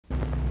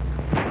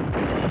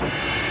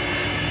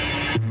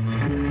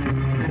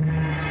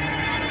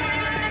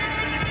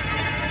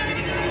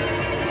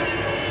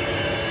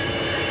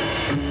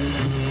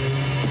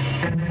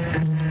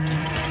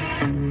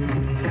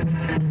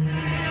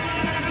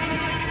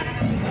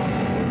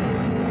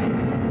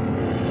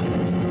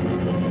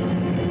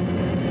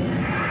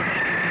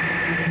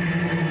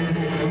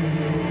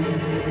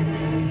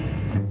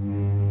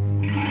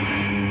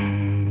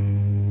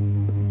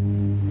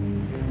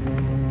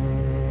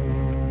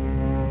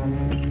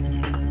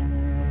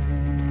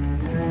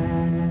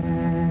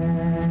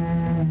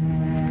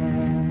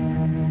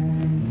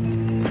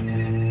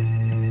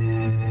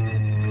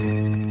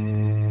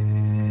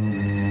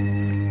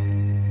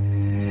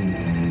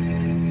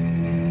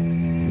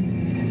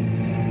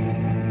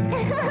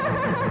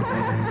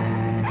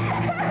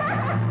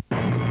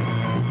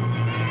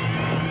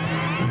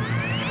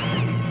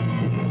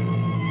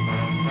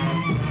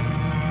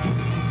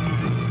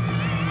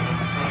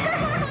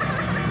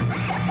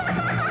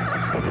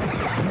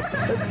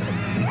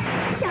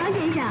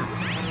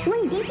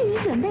经替你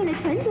准备了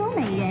纯酒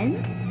美人，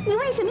你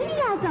为什么一定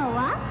要走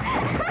啊？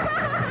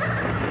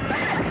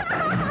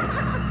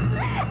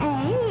哎，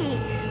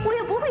我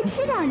又不会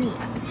吃掉你，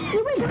你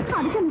为什么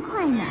跑得这么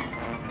快呢？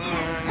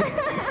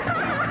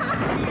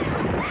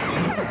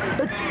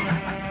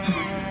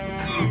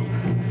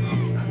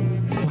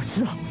我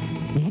知道，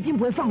你一定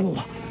不会放过我。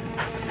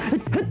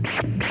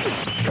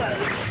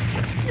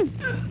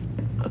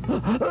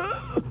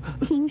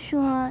听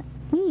说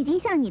你已经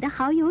向你的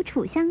好友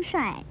楚香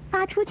帅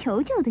发出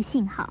求救的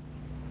信号，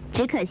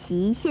只可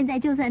惜现在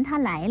就算他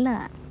来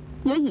了，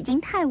也已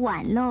经太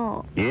晚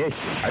喽。也许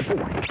还不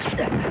晚。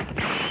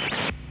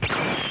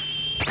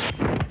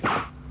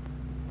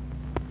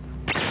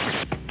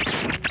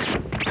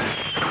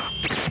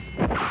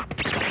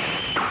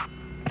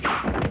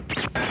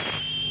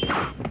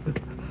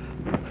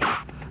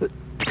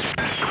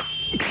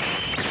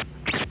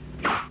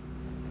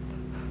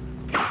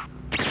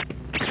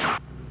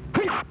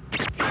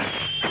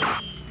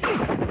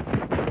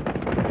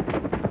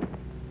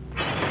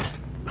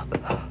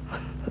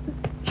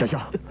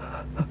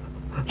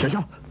小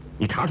肖，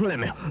你查出来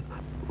没有？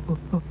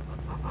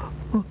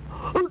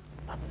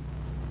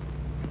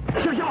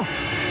小肖，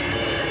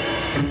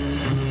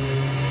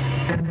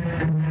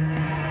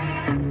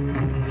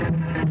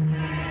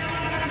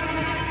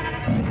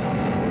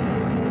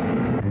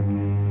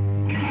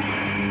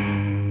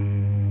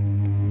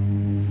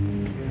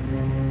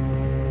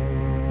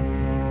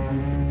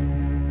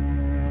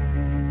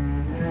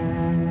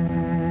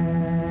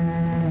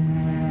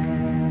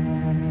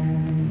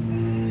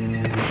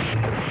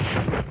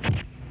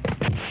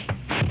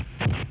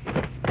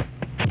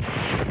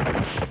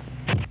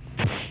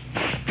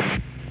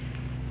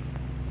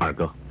二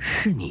哥，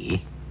是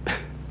你？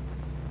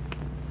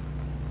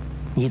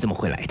你怎么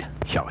会来的？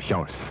小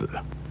肖死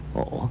了。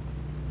哦，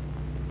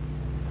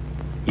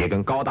也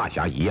跟高大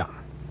侠一样，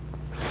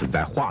死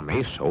在画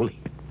眉手里。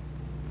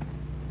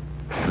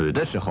死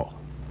的时候，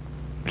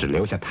只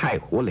留下太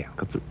湖2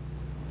个字。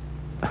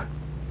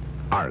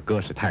二哥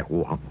是太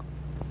湖王，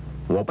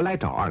我不来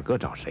找二哥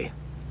找谁呀？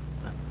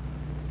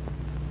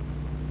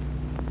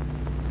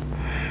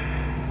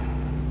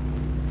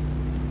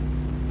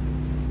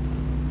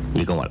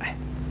你跟我来。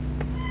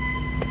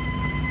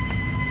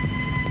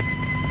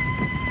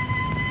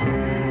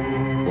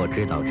我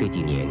知道这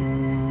几年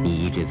你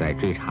一直在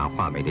追查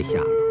画眉的下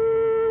落，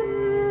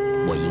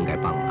我应该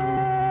帮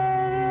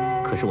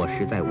忙，可是我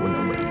实在无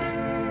能为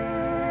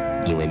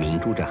力，因为明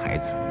珠这孩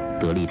子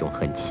得了一种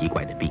很奇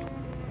怪的病。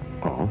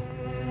哦，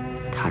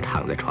他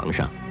躺在床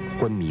上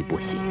昏迷不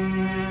醒，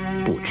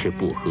不吃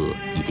不喝，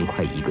已经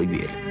快1个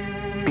月了。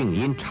病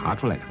因查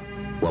出来了，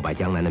我把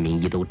江南的名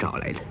医都找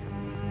来了，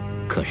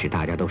可是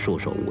大家都束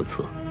手无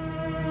策。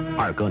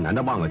二哥难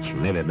道忘了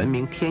请那位闻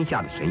名天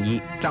下的神医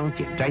张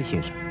简斋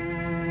先生？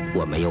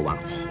我没有忘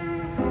记，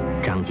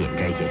张简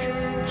斋先生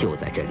就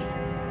在这里。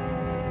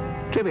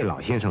这位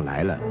老先生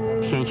来了，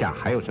天下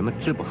还有什么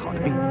治不好的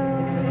病？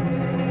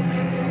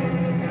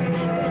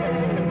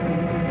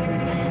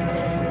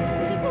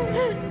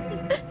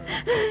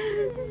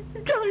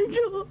庄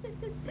主，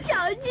小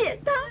姐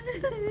她，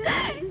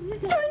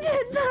小姐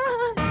她，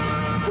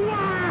呀！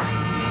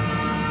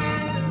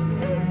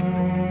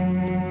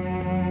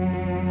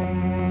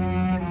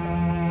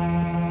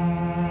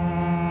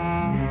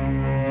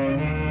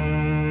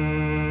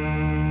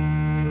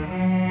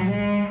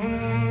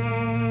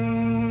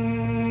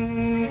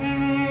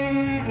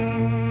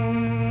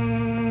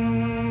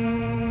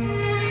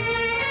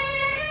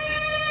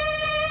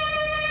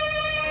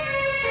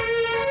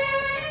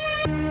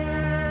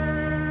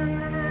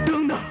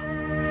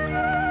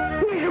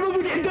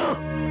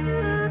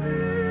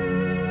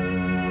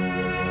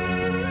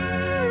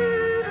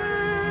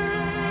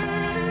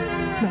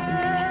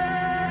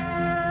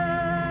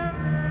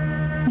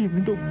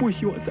不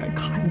许我再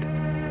看的。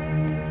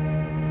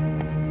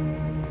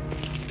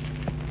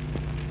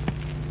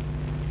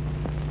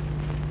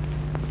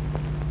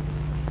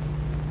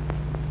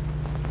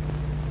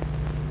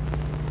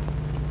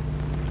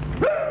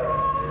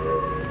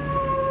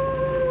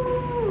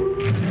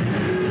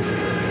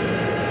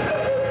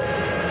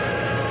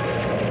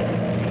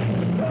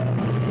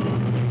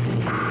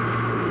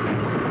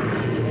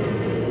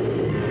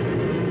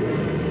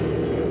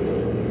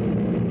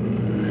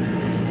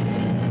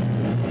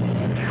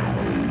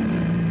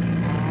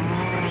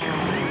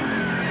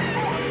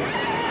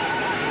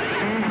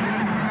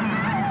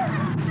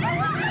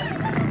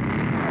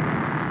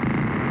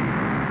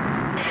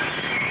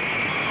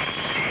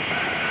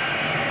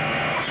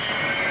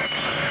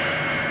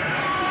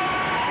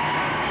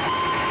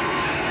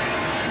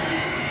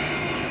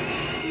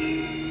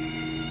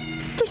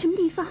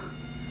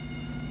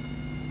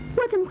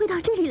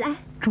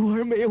珠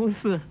儿没有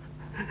死，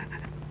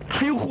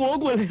她又活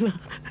过来了。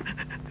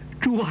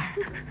珠儿，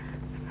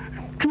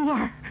珠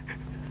儿，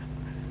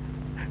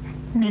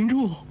明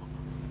珠，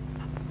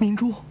明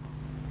珠，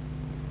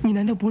你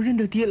难道不认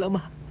得爹了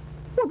吗？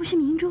我不是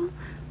明珠。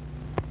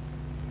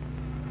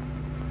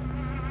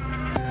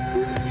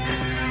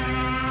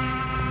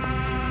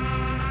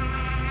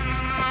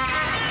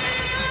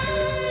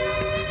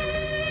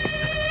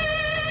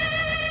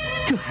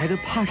孩子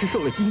怕是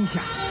受了惊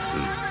吓。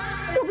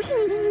我不是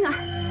你的女儿，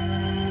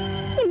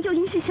你们究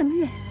竟是什么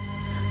人？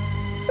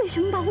为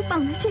什么把我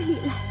绑到这里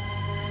来？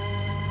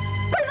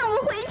快放我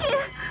回去！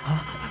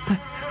啊，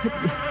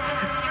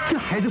这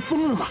孩子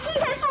疯了吗？你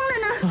才疯了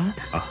呢！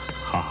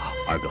好，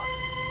二哥，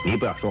你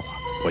不要说话，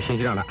我先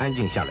去让他安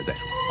静下来再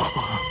说。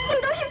你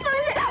们都是疯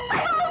子，快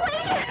放我回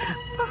去！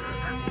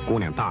姑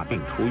娘大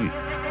病初愈，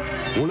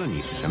无论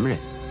你是什么人，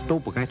都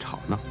不该吵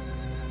闹。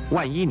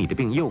万一你的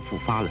病又复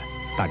发了，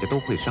大家都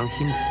会伤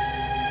心的。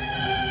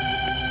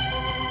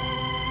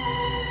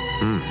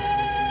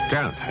这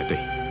样才对。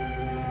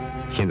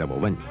现在我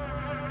问你，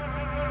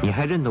你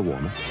还认得我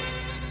吗？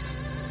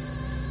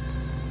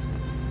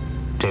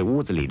这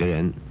屋子里的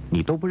人，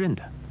你都不认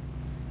得。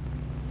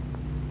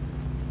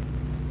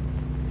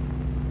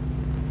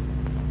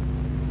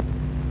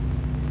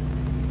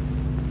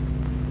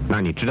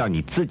那你知道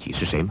你自己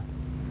是谁吗？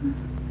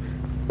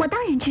我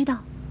当然知道，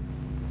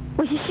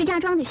我是施家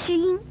庄的施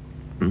英。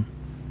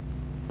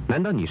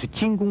难道你是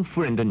金公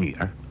夫人的女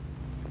儿？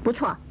不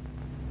错。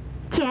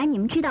既然你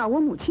们知道我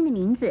母亲的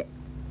名字，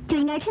就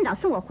应该趁早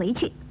送我回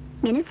去，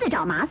免得自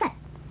找麻烦。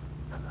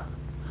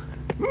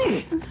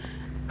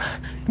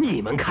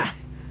你们看，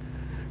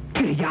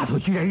这丫头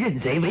居然认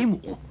贼为母！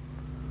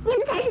你们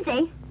才是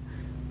贼，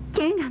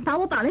竟然敢把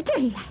我绑到这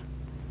里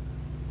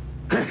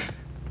来！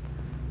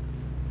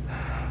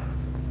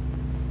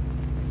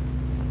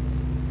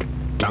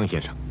张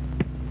先生，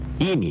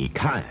依你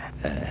看，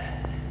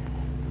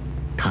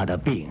他的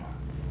病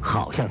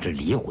好像是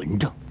离魂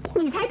症。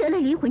你才得了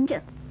离魂症，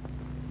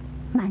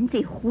满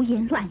嘴胡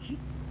言乱语。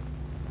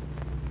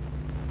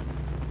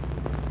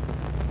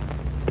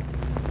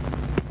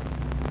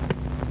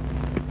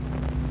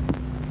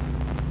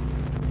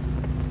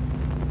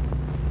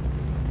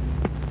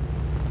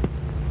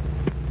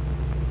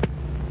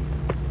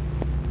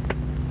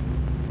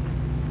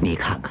你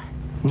看看，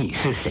你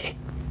是谁？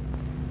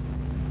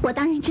我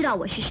当然知道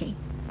我是谁，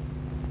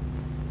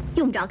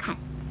用不着看。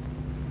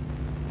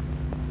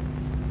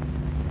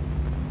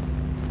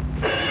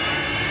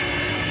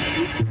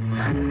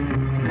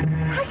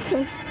他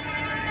谁？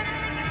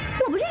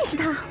我不认识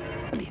他。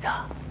李的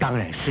当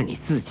然是你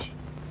自己，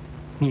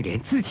你连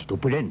自己都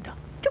不认得。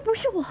这不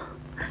是我，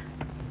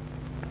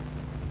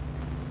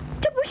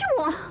这不是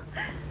我，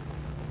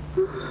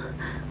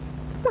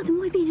我怎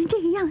么会变成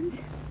这个样子？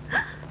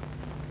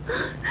我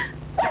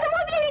怎么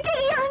会变成这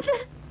个样子？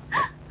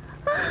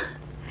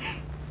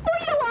不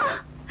是我，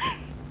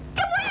这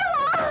不是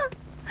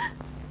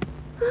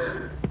我。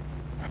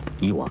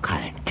依我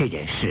看，这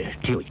件事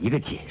只有一个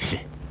解释。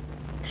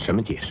什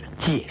么解释？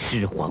借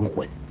尸还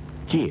魂。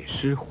借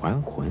尸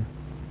还魂。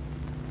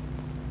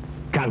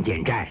张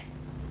简斋，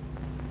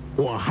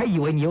我还以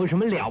为你有什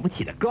么了不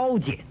起的高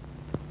见，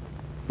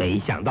没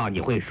想到你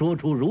会说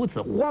出如此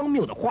荒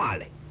谬的话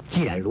来。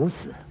既然如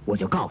此，我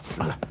就告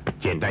辞了。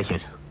简斋先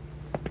生，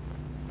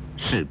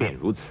事变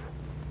如此，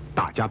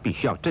大家必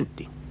须要镇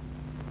定，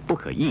不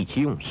可意气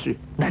用事。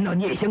难道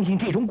你也相信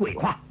这种鬼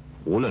话？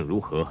无论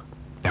如何，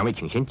两位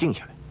请先静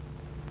下来。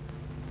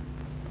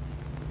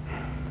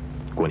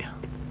姑娘，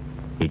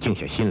你静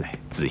下心来，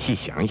仔细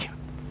想一想，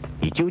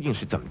你究竟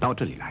是怎么到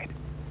这里来的？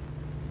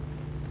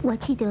我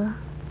记得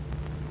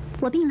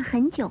我病了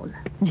很久了。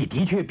你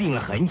的确病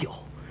了很久，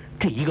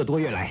这1个多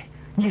月来，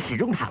你始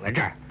终躺在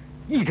这儿，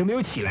一直没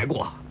有起来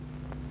过。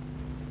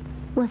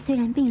我虽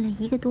然病了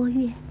1个多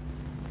月，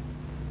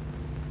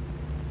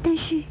但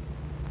是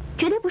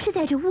绝对不是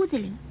在这屋子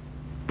里。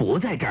不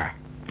在这儿，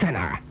在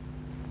哪儿？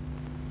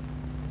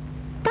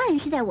当然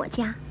是在我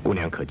家。姑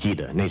娘可记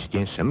得那是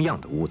间什么样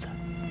的屋子？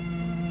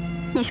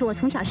那是我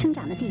从小生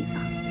长的地方，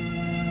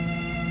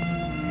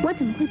我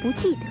怎么会不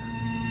记得？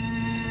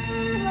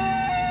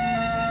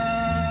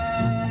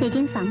那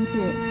间房子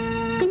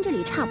跟这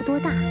里差不多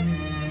大，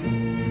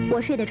我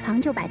睡的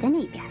床就摆在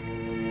那边。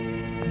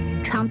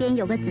床边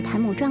有个紫檀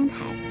木妆台，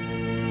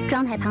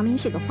妆台旁边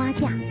是个花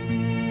架，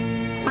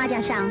花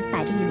架上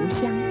摆着一炉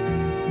香。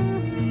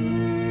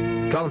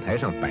妆台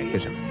上摆些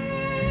什么？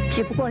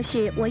只不过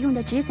是我用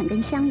的纸粉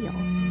跟香油，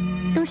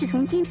都是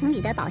从京城里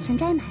的宝香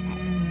斋买来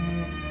的。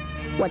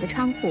我的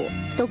窗户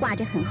都挂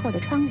着很厚的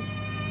窗帘。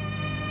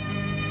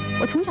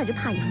我从小就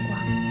怕阳光，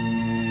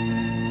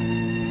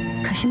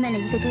可是闷了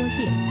1个多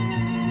月，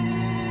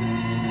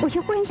我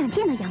却忽然想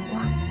见到阳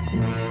光。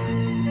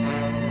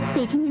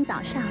所以今天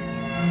早上，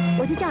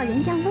我就叫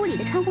人将屋里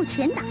的窗户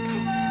全打开。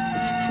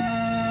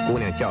姑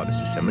娘叫的是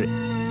什么人？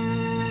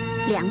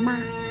梁妈，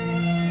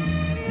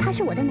她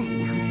是我的奶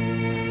娘，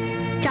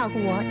照顾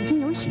我已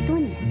经有许多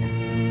年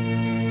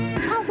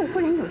了。窗户忽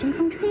然有阵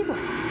风吹过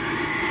来，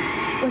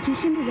我竟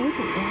身不由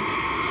主的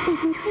被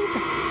风吹走。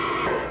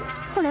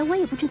后来我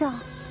也不知道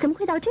怎么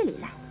会到这里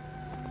来。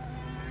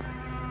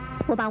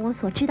我把我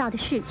所知道的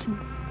事情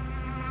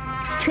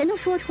全都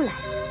说出来，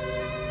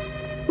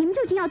你们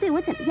究竟要对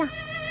我怎么样？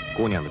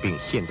姑娘的病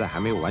现在还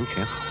没有完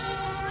全好，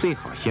最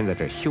好先在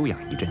这儿休养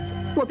一阵子。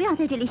我不要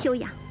在这里休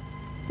养，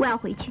我要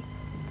回去。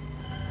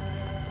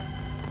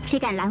谁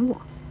敢拦我，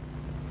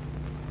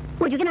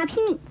我就跟他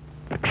拼命。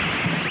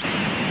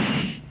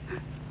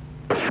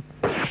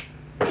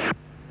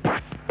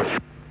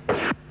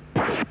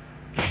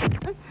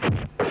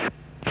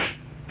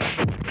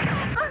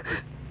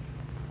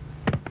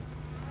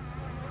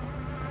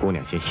姑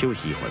娘先休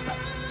息一会儿吧，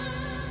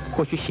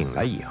或许醒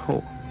来以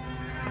后，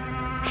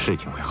事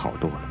情会好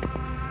多了。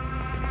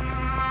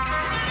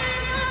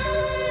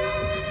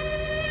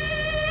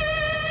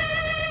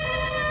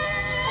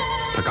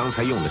他刚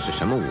才用的是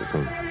什么武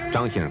功？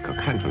张先生可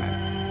看出来了？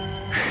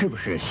是不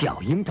是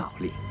小鹰爪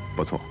力？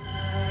不错，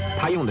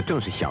他用的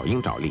正是小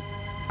鹰爪力，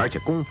而且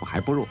功夫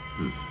还不弱。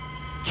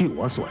据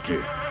我所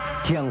知，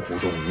江湖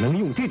中能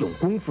用这种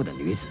功夫的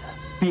女子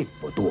并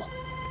不多，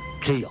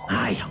只有……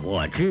哎呀，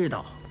我知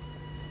道，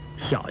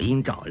小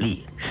鹰爪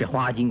力是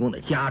花金宫的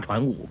家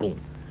传武功，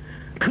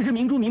可是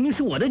明珠明明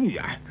是我的女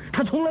儿，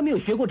她从来没有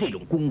学过这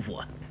种功夫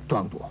啊！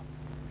庄主，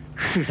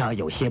世上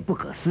有些不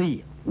可思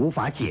议、无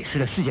法解释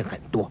的事情很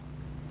多，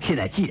现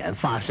在既然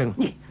发生，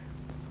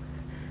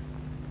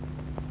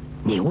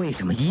你为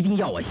什么一定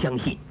要我相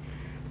信，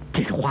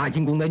这是花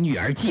金宫的女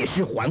儿借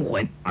尸还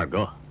魂？二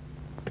哥，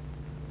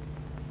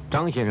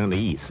张先生的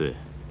意思，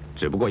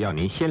只不过要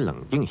您先冷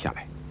静下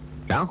来，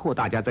然后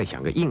大家再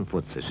想个应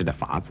付此事的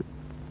法子。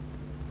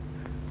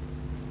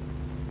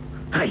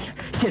哎呀，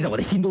现在我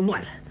的心都乱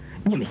了，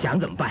你们想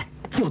怎么办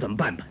就怎么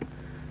办吧。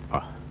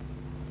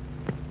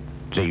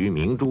至于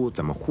明珠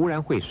怎么忽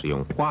然会使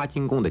用花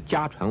金宫的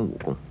家传武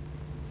功，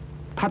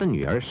她的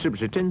女儿是不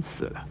是真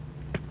死了，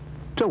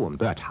这我们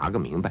都要查个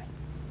明白。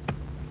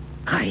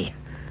哎呀，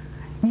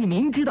你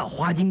明知道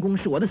花金宫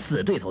是我的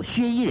死对头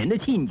薛衣人的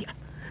亲家，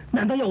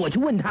难道要我去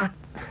问他？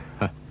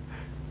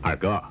二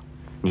哥，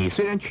你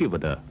虽然去不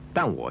得，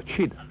但我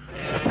去得。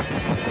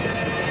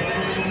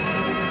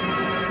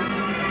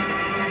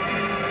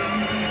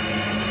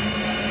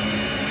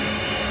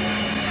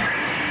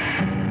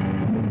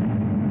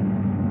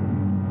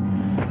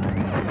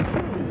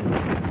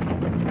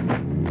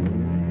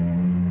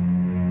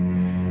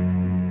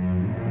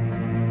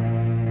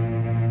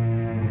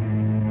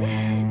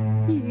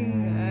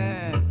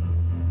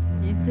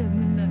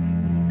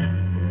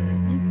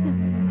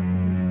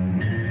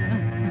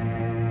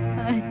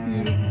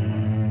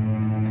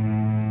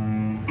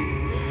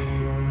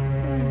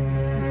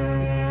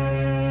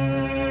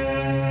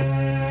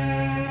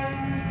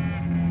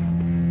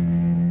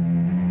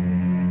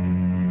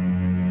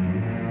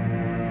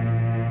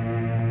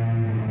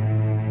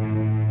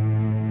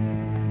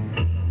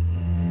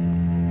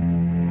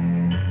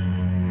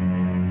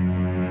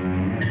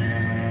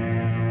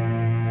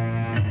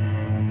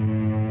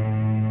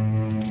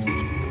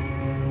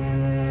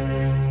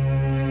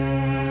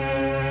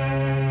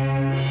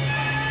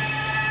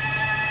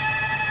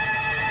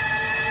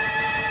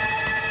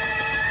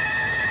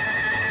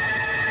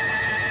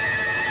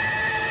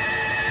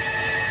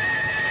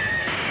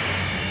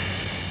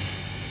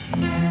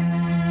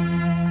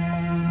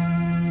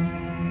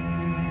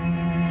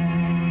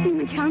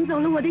抢走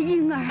了我的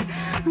婴儿，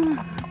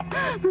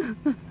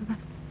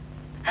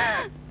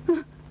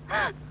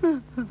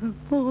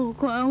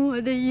还我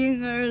的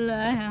婴儿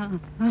来啊！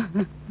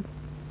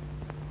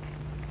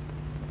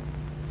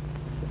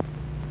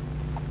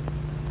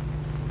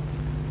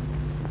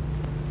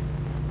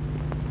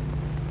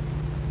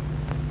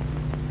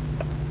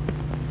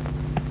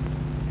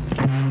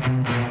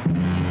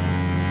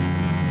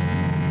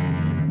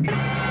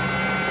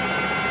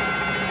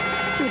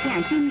就这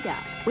样盯着，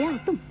不要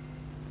动。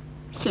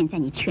现在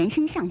你全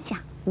身上下，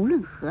无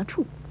论何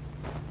处，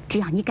只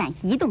要你敢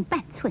移动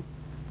半寸，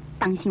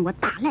当心我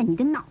打烂你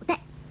的脑袋！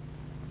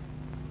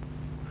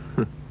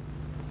哼！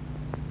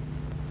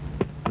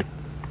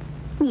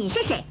你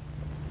是谁？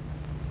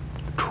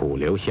楚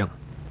留香。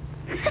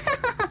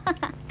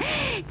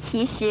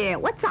其实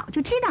我早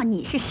就知道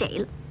你是谁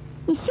了，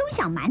你休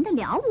想瞒得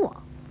了我。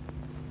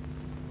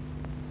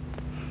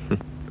哼！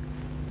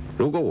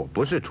如果我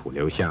不是楚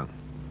留香，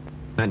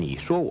那你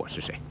说我是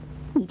谁？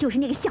你就是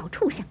那个小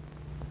畜生！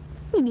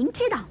你明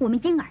知道我们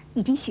婴儿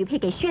已经许配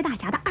给薛大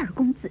侠的二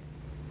公子，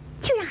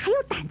居然还有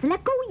胆子来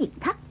勾引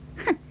他！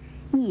哼！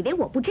你以为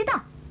我不知道？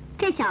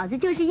这小子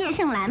就是叶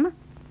盛兰吗？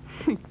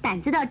哼，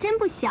胆子倒真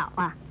不小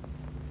啊！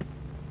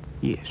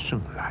叶盛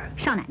兰，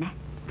少奶奶，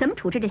怎么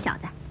处置这小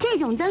子？这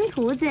种登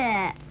徒子，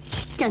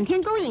整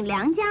天勾引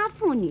良家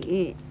妇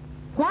女，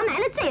活埋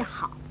了最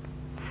好。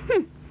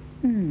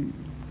哼，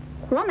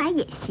活埋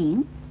也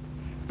行，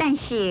但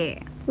是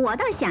我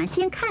倒想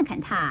先看看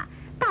他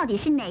到底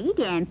是哪一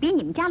点比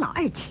你们家老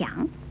二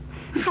强，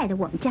害得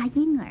我们家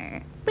婴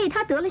儿被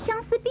他得了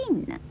相思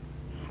病呢。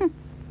哼，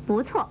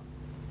不错，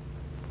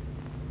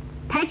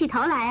抬起头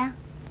来啊！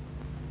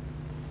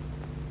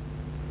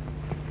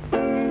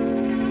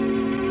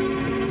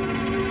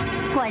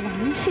果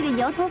然是个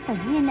油头粉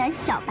面的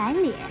小白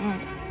脸，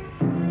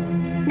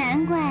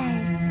难怪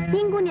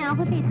殷姑娘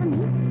会被他迷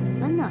死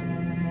了呢。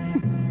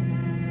哼，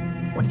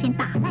我先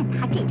打烂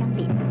他这张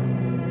脸，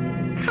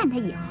看他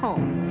以后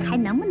还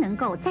能不能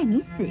够再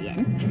迷死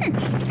人。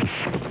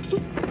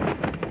哼！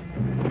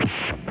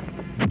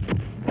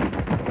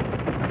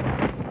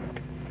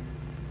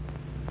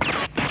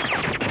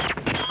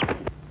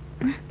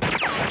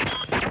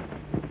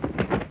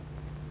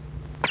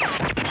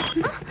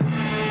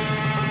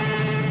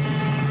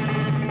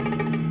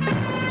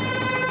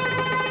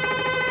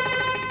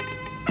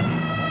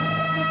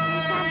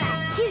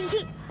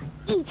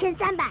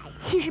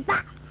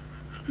 1378、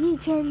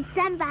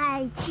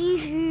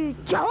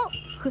1379。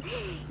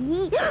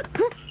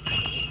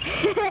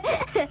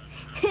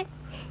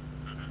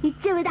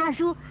这位大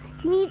叔，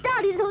你到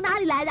底是从哪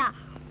里来的？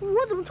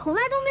我怎么从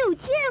来都没有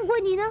见过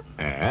你呢？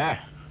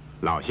哎，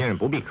老先生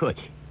不必客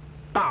气，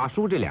大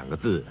叔这2个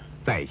字，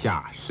在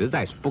下实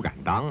在是不敢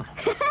当啊。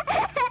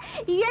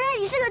原来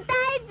你是个呆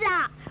子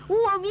啊！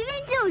我明明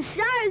只有12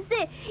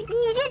岁，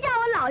你却叫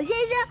我老先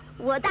生，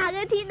我大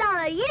哥听到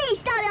了一定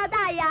笑掉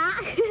大牙。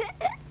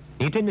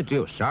你真的只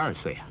有12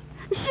岁啊？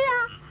是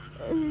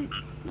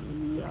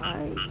啊，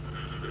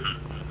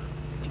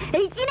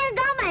今天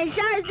刚满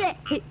12岁，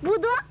不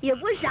多也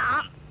不少。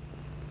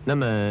那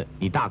么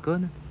你大哥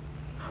呢？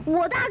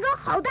我大哥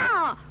好大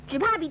哦，只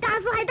怕比大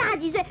叔还大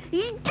几岁，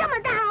这么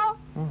大哦。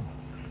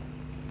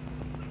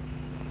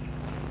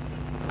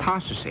他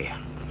是谁呀？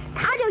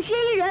他叫薛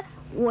一人，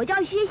我叫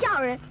薛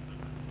孝人，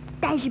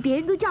但是别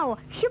人都叫我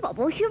薛宝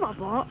宝，薛宝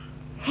宝。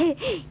嘿，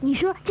你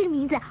说这个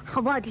名字好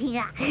不好听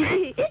啊？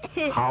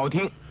好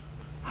听，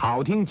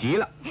好听极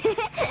了。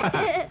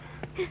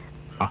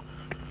啊，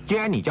既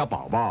然你叫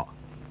宝宝，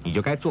你就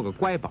该做个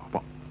乖宝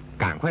宝，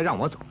赶快让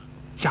我走。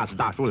下次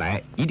大叔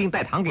来，一定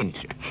带糖给你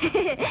吃。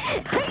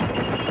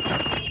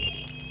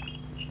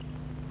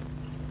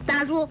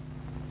大叔，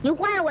你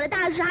坏了我的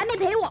大事还没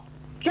赔我，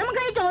怎么可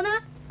以走呢？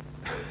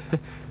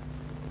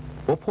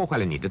我破坏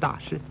了你的大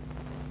事？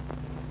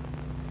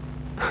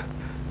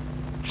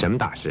什么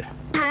大事？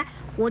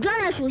我正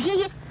在数星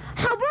星，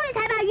好不容易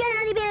才把月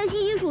亮那边的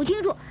星星数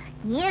清楚，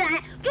你一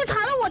来就吵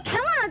得我沉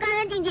稳的干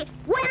干净净，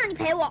我要你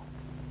赔我。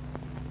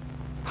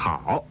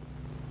好，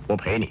我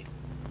赔你，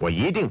我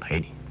一定赔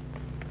你。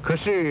可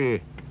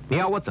是你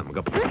要我怎么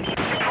个赔？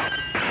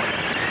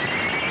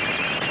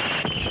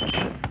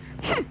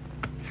哼，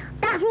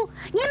大叔，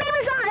你明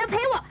明说好要赔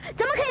我，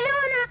怎么可以溜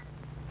了呢？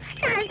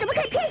大人怎么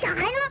可以骗小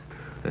孩呢？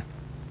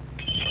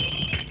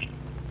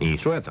你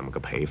说要怎么个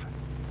赔法？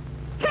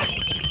哼，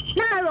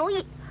那容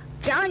易，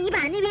只要你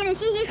把那边的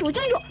星星数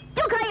清楚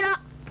就可以了。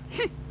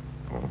哼。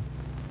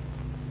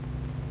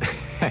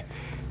嘿，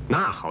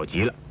那好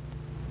极了，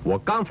我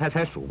刚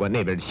才数过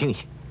那边的星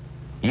星，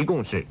一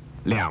共是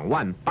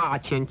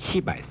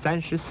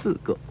28734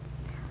个。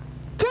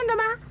真的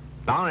吗？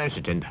当然是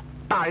真的，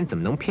大人怎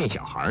么能骗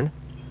小孩呢？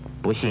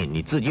不信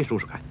你自己数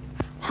数看。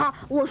好，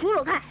我数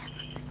数看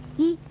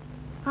，1、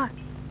2、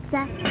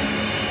3。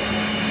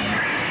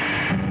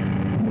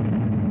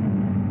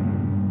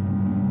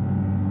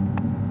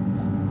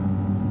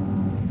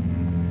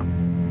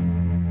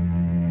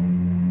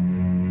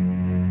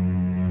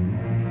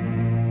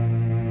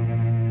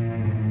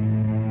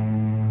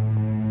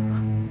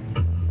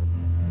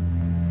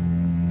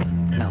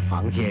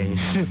房间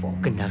是否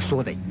跟他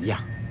说的一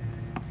样？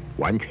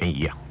完全一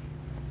样，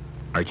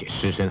而且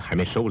尸身还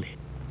没收敛。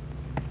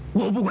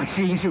我不管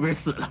诗音是不是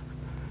死了，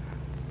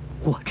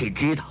我只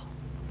知道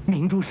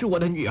明珠是我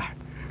的女儿，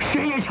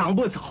谁也抢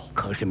不走。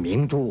可是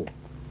明珠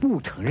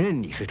不承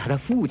认你是她的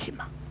父亲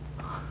吗？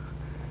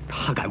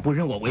她敢不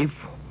认我为父，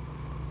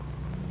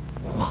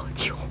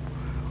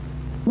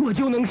我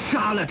就能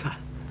杀了她。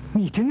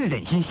你真的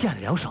忍心下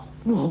得了手？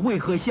我为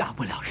何下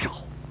不了手？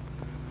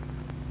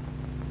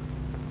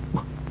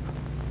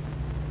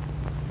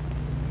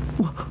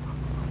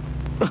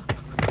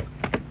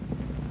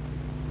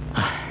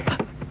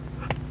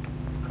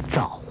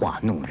造化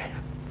弄人！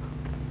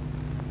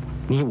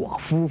你我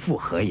夫妇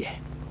合言，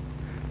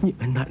你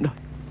们难道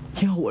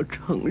要我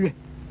承认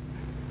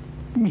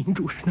明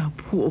珠是那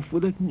泼妇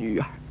的女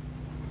儿？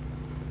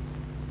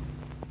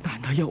难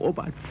道要我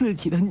把自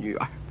己的女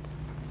儿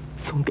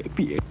送给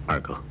别人？二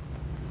哥，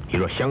你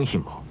若相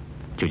信我，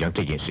就将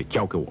这件事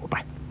交给我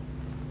办。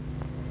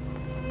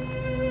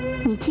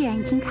你既然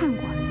已经看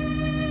过了，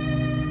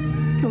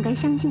总该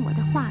相信我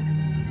的话了。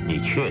你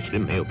确实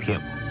没有骗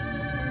我。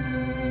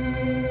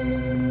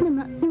那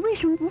么你为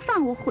什么不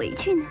放我回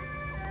去呢？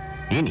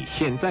以你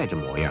现在这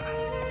模样，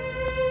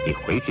你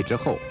回去之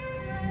后，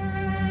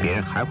别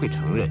人还会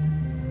承认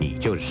你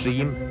就是诗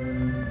音吗？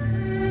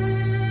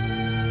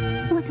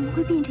我怎么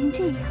会变成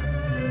这样？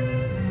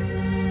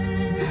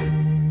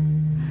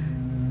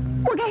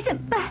我该怎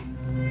么办？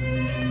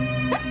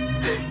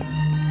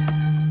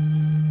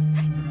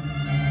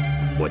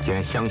我既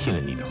然相信了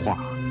你的话，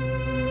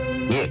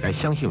你也该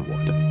相信我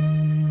的。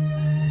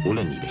无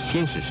论你的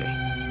心是谁，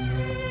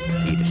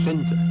你的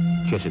身子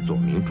却是左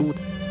明珠的，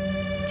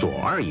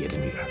左二爷的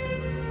女儿。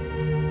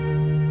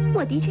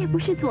我的确不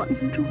是左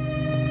明珠，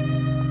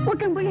我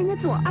更不认得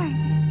左二爷。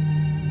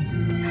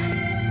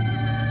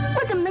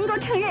我怎么能够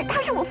承认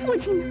他是我父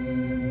亲呢？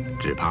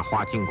只怕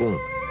花清宫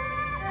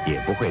也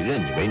不会认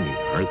你为女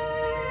儿了，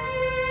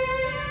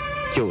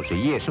就是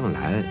叶盛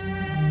兰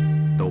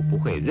都不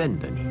会认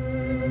得你。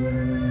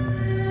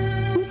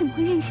你怎么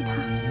会认识他？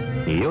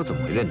你又怎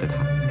么会认得他？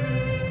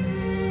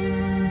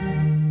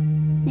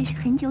那是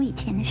很久以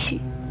前的事，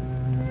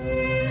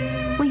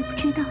我也不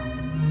知道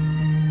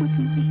我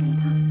怎么会跟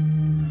他。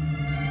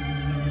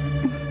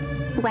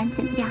不管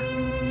怎么样，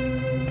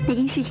那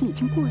件事情已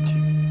经过去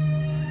了，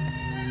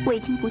我已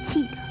经不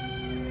记得。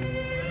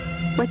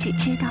我只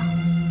知道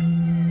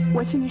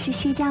我现在是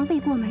薛家未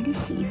过门的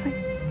媳妇儿，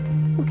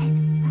我该怎么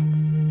办？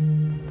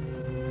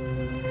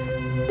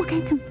我该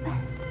怎么办？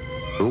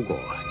如果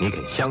你肯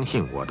相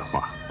信我的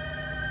话，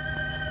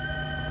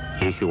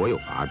也许我有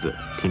法子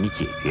替你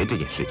解决这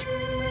件事情。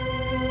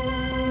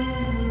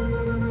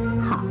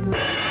好。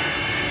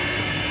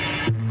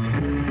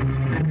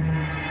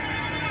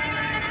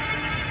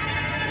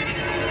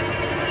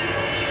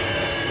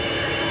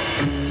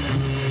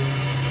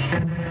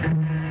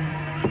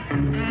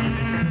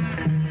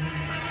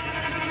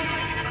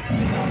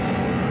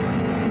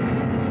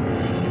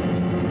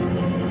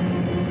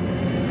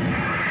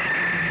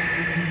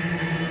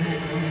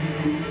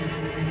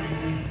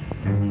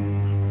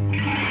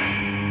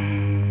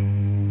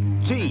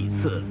这一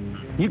次，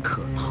你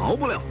可逃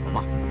不了了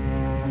吧？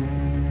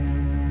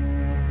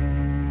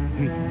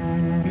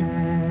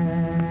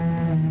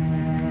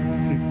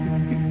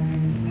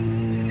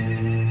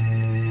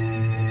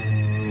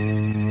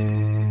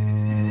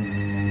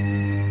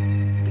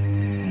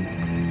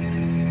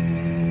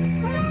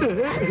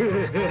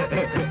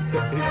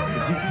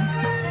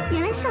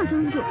原来少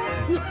庄主，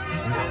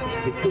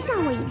你吓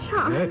我一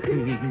跳。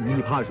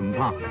你怕什么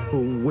怕？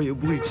我也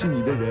不会吃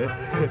你的人，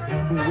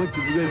我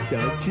只不过想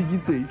吃你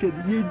嘴上的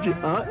胭脂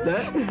啊！来，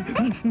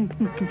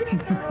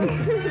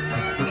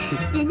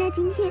人家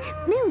今天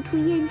没有涂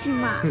胭脂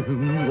嘛。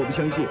我不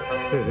相信。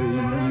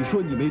你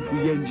说你没涂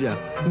胭脂啊？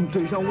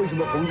嘴上为什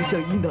么红得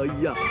像樱桃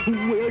一样？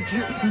我要吃。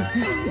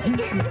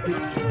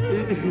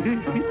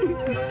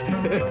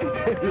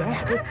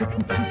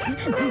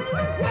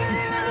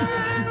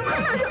快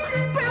放手，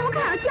不然我可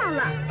要叫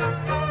了。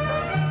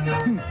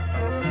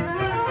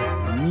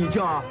你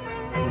叫啊，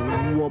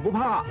我不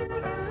怕。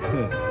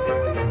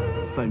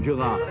反正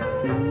啊，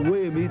我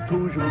也没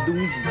偷什么东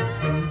西。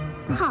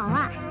好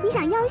啊，你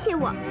想要挟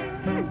我？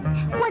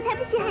我才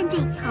不稀罕这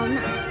一条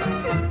呢。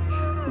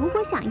如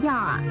果想要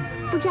啊，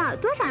不知道有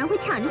多少人会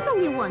抢着送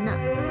给我呢。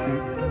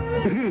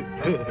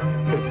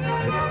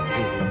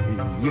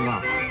英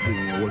啊，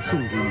我送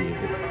给你，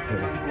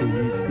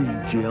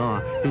只要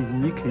啊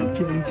你肯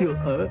将就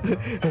啊，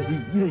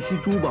那些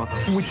珠宝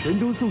我全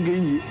都送给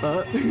你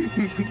啊。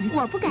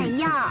我不敢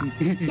要，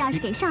要是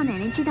给少奶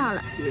奶知道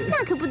了，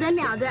那可不得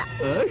了的。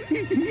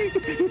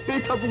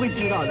她不会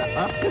知道的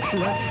啊。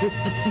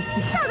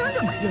少庄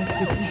主，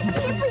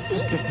你不行。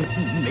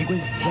没关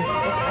系。不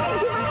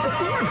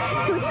行啊，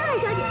昨天二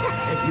小姐才。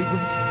没关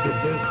系，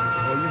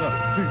好英啊，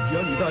只要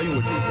你答应我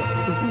这个，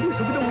我什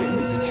么都给你。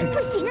不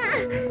行啊。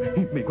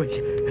没关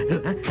系，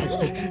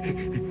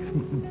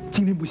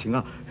今天不行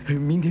啊，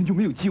明天就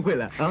没有机会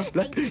了啊！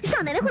来，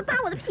少奶奶会扒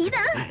我的皮的。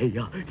哎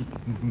呀，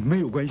没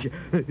有关系，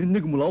那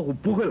个母老虎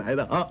不会来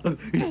的啊！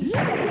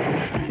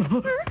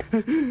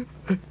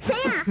谁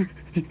呀？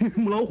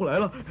母老虎来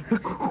了，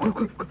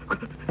快！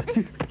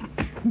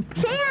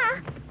谁呀？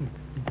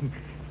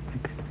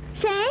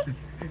谁？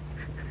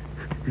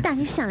大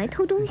概是想来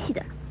偷东西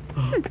的。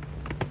哼！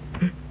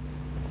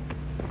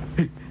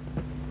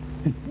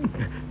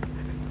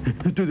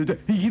对，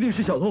一定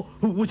是小偷，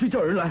我去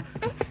叫人来。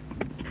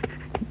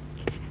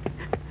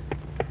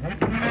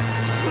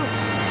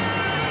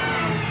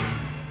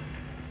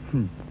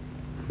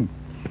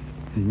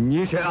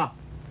你谁啊？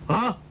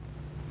啊？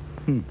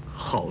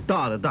好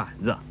大的胆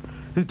子，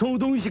偷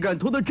东西敢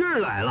偷到这儿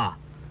来了？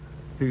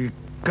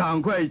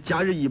赶快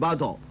夹着尾巴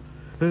走。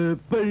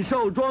本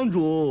少庄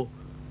主，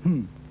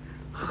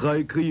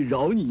还可以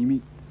饶你一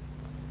命。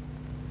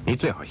你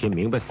最好先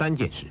明白3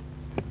件事：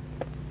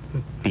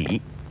第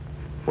一，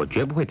我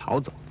绝不会逃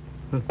走；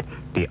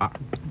第二，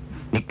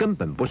你根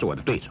本不是我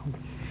的对手；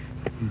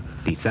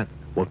第三，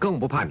我更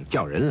不怕你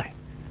叫人来。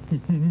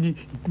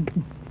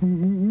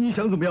你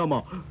想怎么样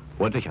吗？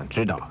我只想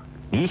知道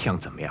你想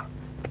怎么样，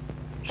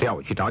是要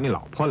我去找你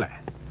老婆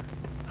来，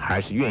还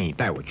是愿意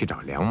带我去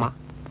找梁妈？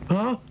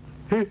啊？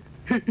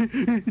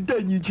带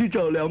你去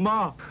找梁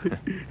妈？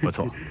不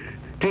错，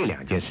这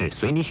2件事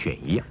随你选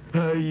一样。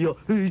哎呦，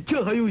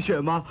这还用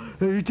选吗？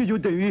这就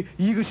等于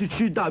一个是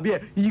吃大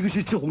便，一个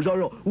是吃红烧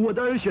肉。我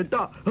当然选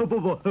大，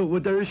不，我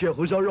当然选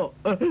红烧肉。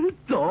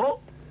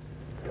走。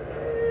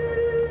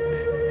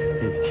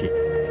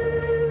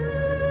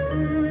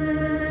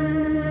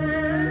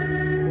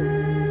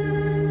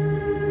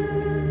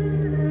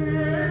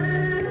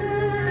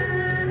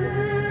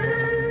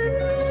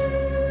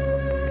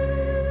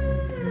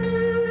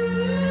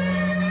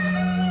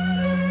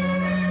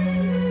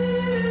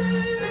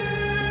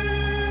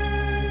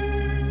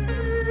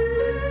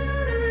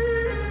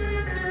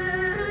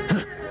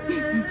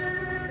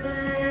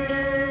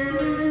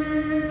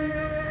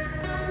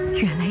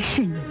原来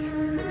是你，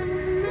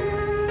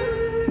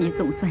你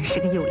总算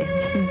是个有良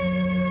心的，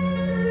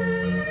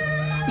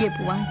也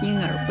不忘因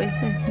儿为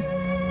恩。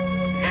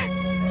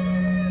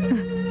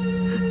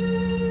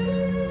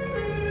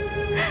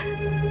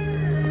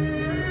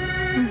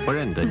不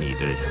认得你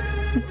的人，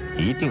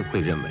一定会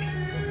认为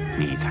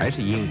你才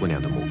是殷姑娘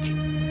的母亲。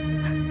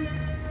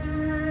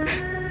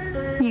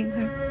婴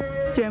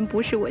儿虽然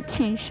不是我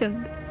亲生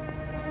的，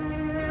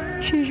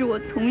却是我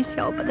从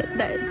小把她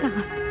带大。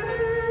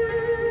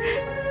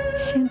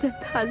现在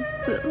她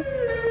死了，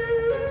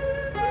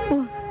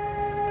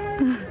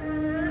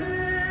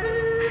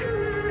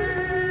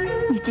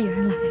你既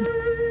然来了，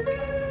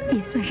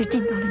也算是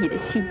尽到了你的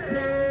心意。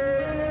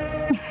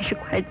你还是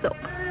快走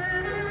吧，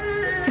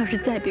要是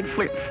再被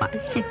夫人发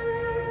现，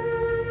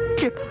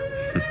只怕……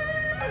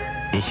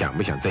你想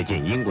不想再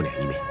见英姑娘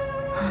一面？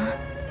啊？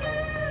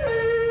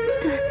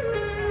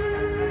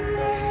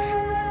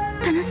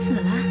但她死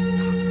了。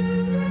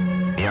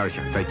你要是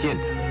想再见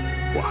她，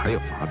我还有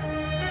法子。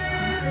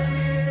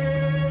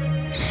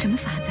什么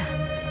法子？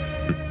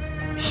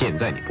现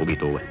在你不必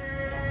多问。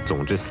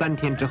总之3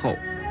天之后，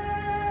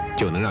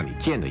就能让你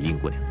见到英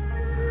姑娘。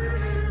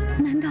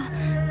难道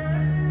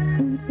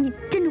你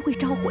真的会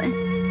招魂？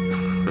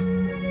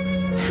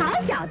好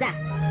小子，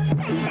看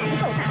你胆子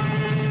够大！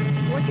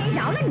我先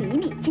饶了你一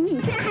命，今天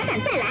你居然还敢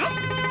再来！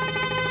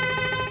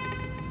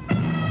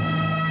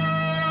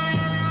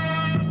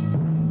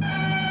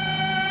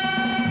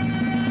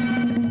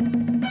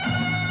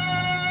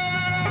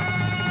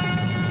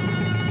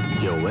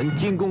久闻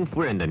金宫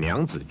夫人的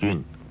娘子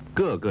军，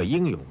个个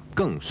英勇，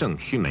更胜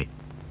须眉。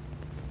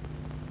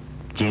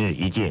今日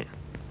一见，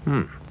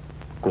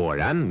果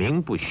然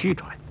名不虚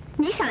传。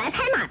你少来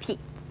拍马屁！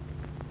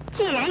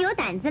既然有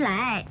胆子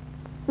来，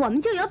我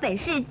们就有本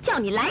事叫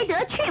你来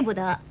得去不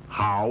得。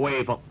好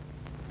威风，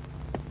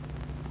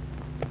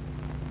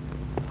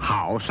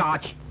好杀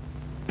气，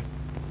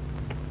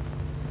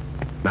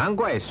难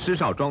怪施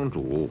少庄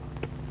主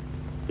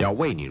要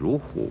畏你如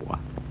虎啊！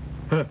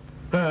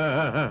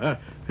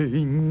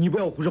你不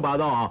要胡说八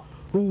道啊！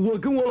我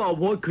跟我老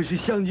婆可是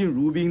相敬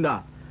如宾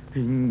的，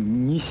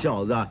你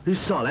小子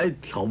少来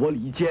挑拨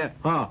离间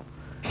啊！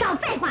少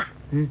废话！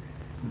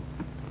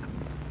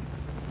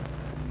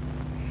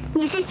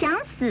你是想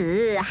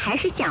死还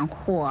是想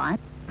活？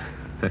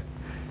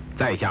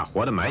在下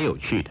活得蛮有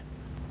趣的，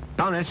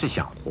当然是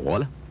想活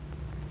了。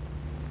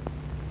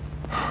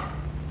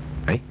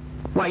哎，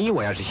万一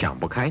我要是想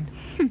不开呢？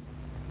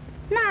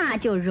那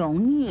就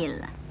容易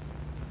了。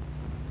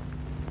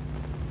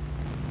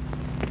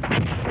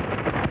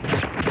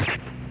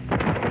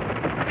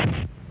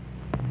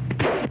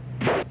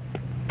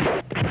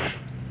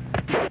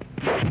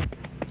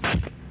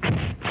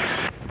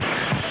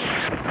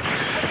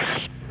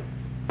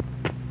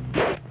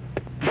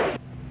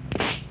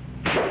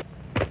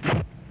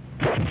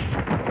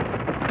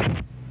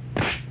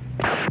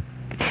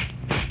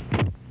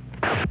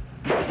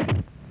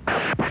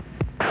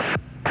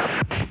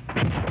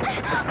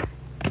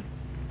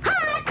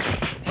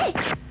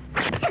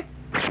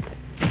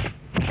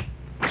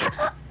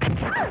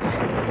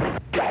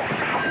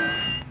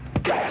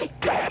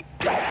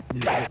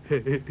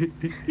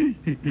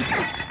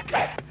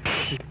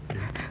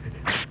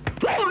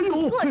给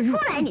我出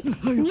来！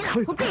你老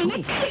婆被人家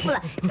欺负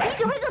了，你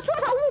只会做缩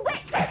头乌龟，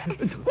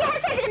你还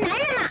算是个男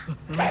人吗？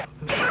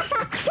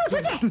去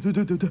打死他，给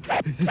我出去！对，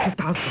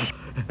打死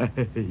他！太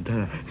太，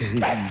你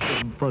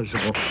放手，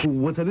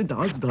我才能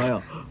打死他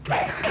呀！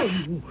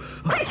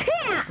快去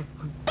啊！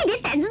一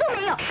点胆子都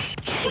没有！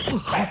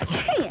去！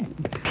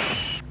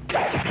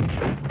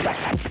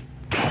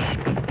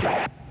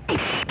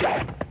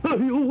哎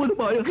呦，我的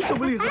妈呀！什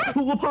么理由？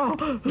我怕！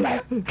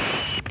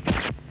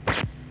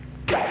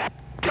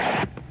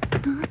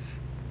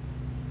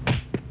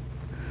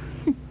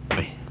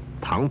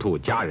唐突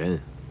佳人，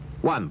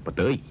万不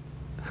得已。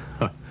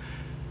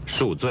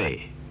恕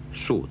罪，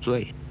恕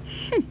罪。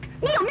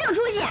你有没有出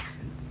息？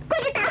快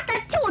去打死他，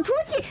救我出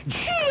去！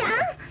去啊！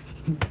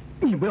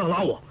你不要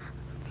拉我！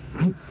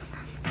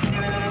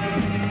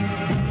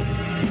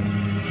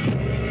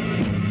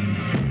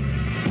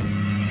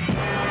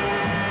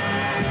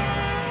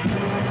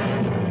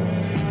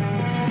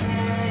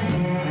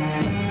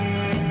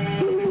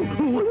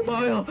我的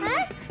妈呀！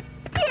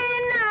天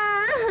哪！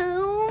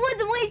我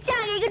怎么会嫁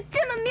给一个这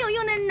么没有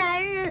用的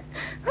男人？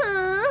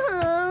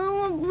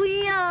我不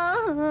要！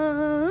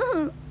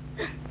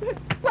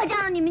我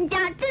嫁到你们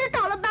家真是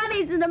倒了8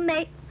辈子的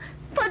霉，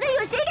否则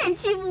有谁敢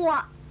欺负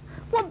我？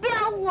我不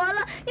要活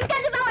了，你干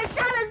脆把我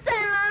杀了算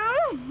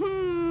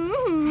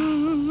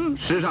了！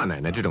施少奶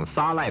奶这种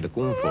撒赖的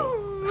功夫，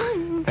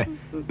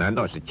难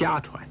道是家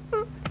传？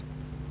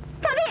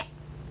放屁！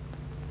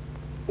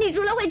你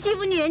除了会欺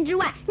负女人之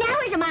外，你还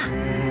会什么？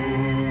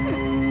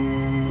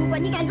如果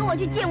你敢跟我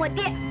去见我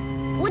爹，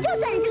我就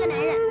算你是个男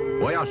人。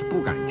我要是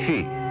不敢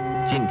去，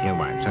今天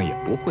晚上也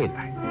不会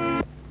来。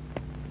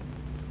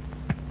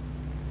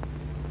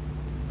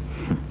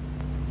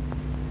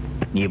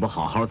你不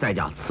好好在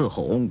家伺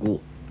候翁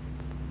姑，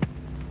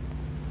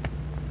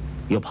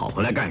又跑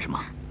回来干什么？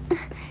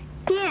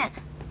爹，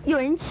有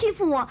人欺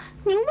负我，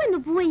您问都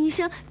不问一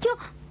声就……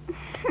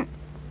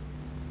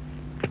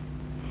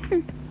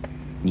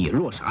你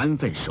若是安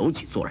分守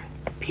己做人，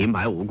平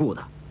白无故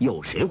的，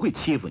有谁会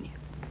欺负你？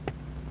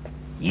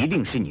一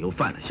定是你又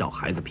犯了小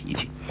孩子脾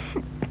气。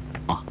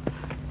啊，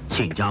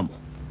亲家母，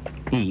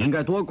你应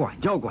该多管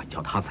教管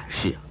教他才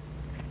是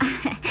啊。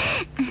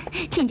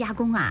亲家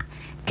公啊，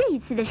这一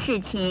次的事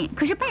情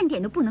可是半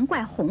点都不能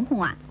怪红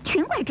红啊，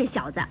全怪这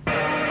小子。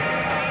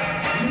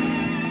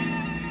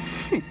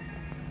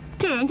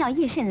这人叫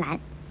叶盛兰，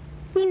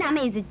英达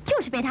妹子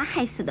就是被他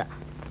害死的，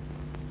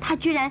他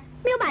居然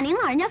没有把您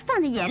老人家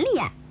放在眼里。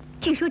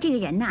据说这个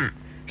人呐，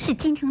是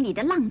京城里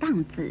的浪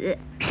荡子，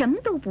什么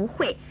都不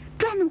会，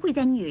专门会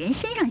在女人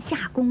身上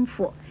下功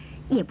夫，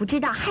也不知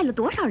道害了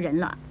多少人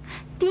了。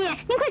爹，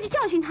您快去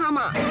教训他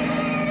嘛！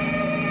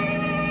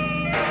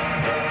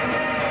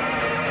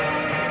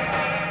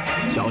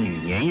小女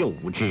年幼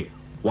无知，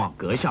望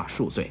阁下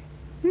恕罪。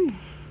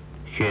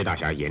薛大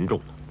侠言重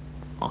了。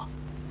哦，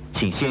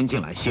请先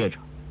进来歇着，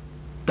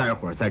待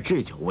会儿再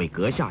置酒为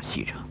阁下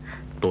洗着。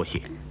多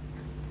谢。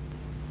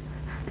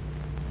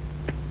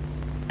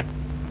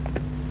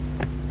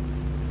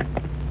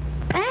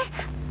哎，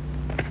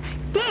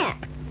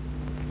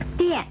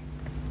爹，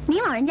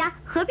您老人家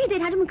何必对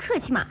他这么客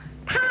气嘛？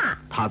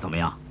他怎么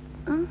样？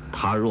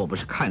他若不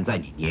是看在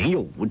你年幼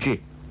无知，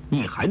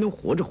你还能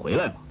活着回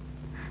来吗？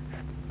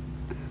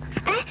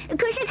哎，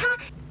可是他，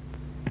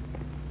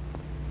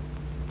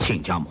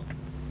亲家母，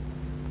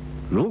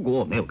如果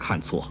我没有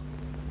看错，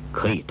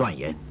可以断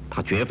言，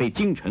他绝非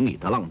京城里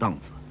的浪荡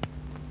子，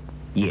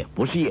也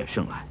不是叶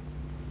盛来，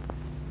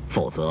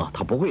否则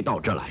他不会到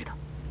这来的。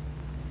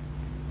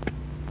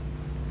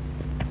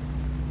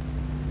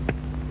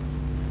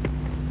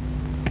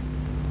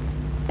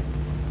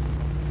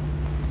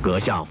阁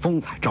下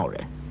风采照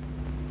人，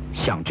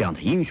像这样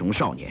的英雄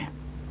少年，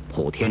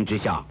普天之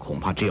下恐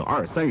怕只有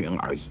2、3人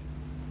而已。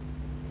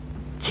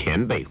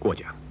前辈过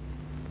奖。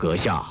阁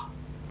下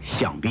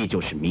想必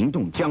就是名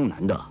动江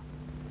南的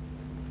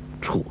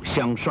楚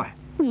香帅。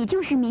你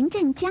就是名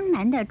震江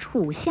南的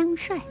楚香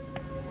帅。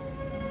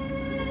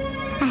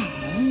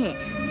哎，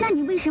那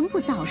你为什么不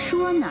早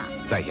说呢？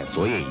在下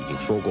昨夜已经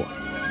说过了，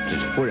只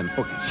是夫人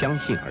不肯相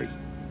信而已。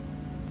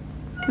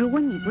如果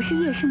你不是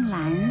叶盛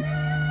兰，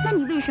那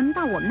你为什么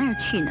到我们那儿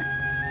去呢？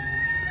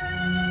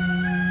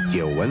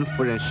久闻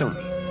夫人盛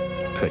名，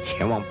特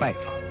前往拜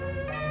访。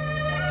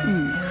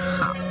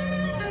好，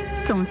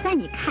总算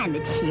你看得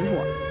起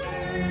我，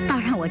倒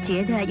让我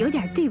觉得有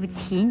点对不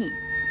起你。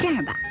这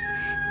样吧，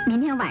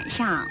明天晚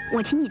上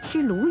我请你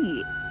吃鲈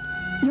鱼，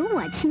由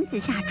我亲自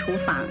下厨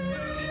房，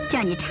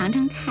叫你尝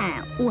尝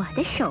看我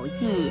的手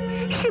艺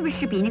是不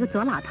是比那个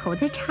左老头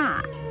子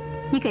差。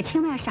你可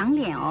千万要赏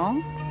脸哦。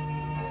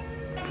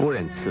夫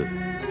人赐，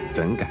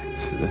怎敢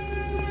辞？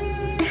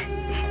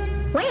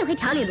我也会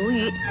调理鲈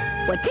鱼，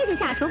我这就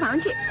下厨房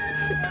去。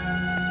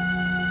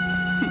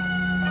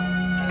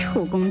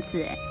楚公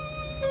子，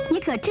你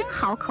可真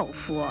好口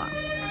福。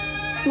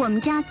我们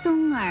家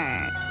宗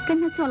儿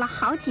跟他做了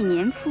好几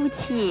年夫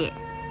妻，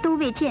都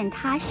未见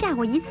他下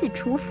过一次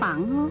厨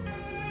房哦。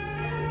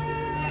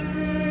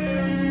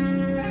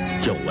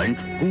久闻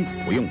楚公子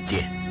不用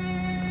剑，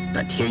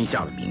但天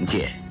下的名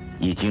剑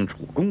一经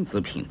楚公子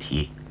品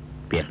题，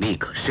便立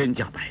刻身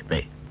价100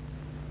倍。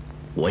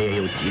我也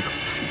有几口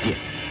残剑，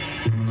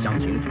想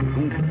请楚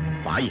公子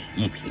法眼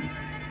一评。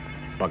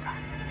不敢。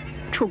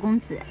楚公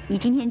子，你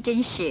今天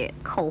真是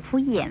口福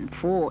眼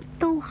福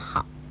都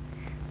好。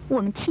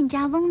我们亲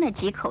家翁那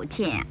几口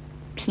剑，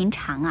平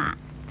常啊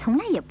从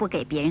来也不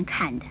给别人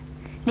看的，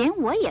连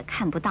我也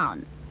看不到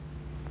呢。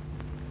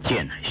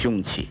剑乃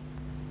凶器，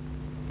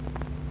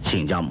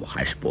亲家母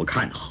还是不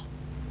看好。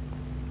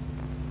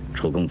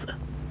楚公子，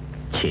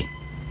请。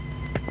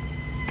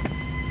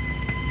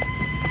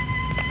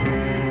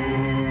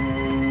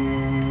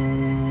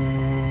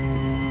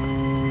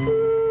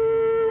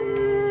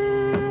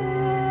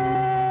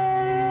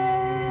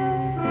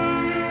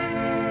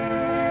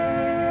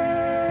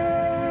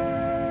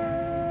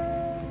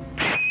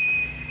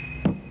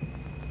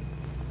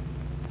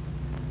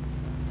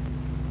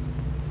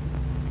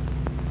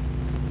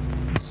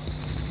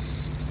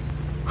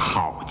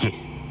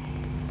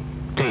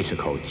这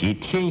口集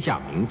天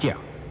下名将，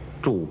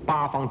铸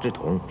八方之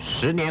铜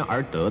10年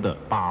而得的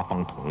八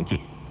方铜剑，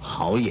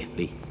好眼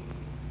力。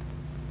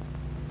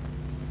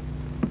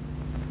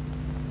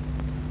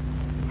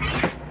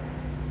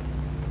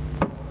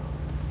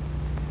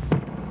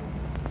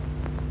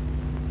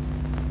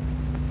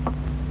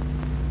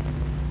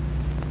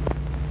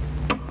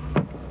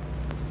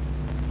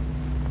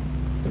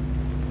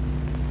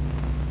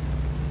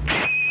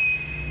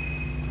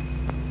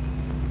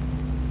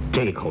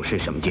这口是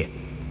什么剑？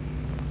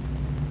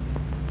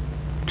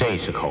这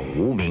是口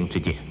无名之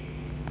剑。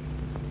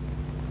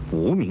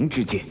无名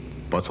之剑，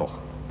不错。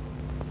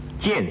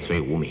剑虽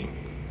无名，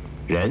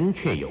人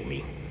却有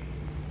名。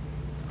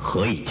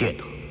何以见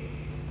得？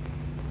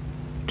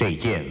这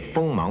剑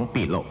锋芒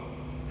毕露，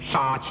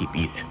杀气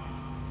逼人。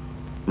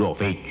若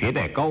非绝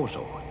代高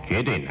手，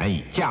绝对难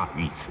以驾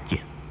驭此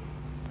剑。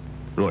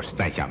若是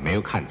在下没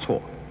有看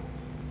错，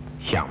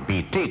想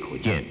必这口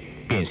剑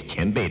便是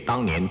前辈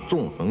当年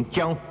纵横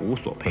江湖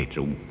所配之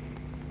物。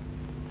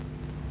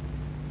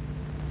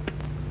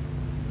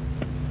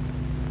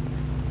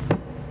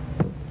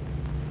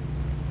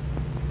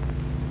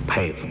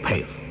佩服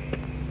佩服。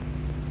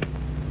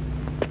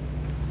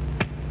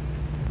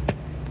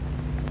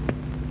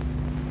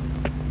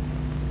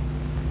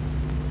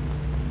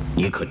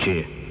你可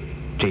知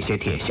这些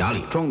铁匣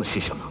里装的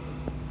是什么？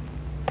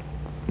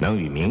能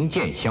与名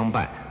剑相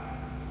伴，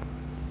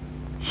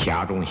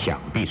匣中想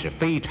必是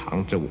非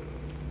常之物。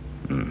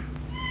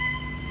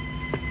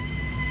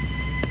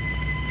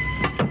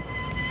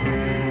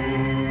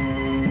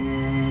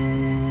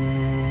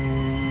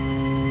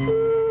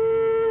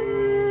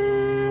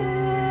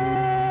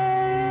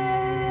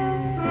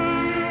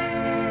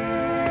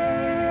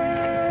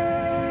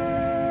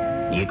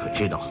你可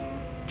知道，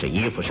这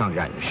衣服上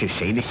染的是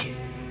谁的血？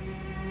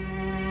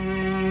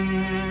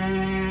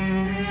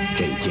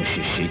这已经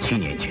是17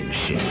年前的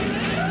事。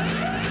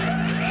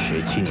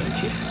17年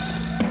前，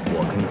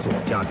我跟左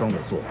家庄的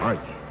左二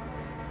爷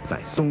在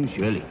松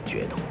雪岭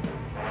决斗。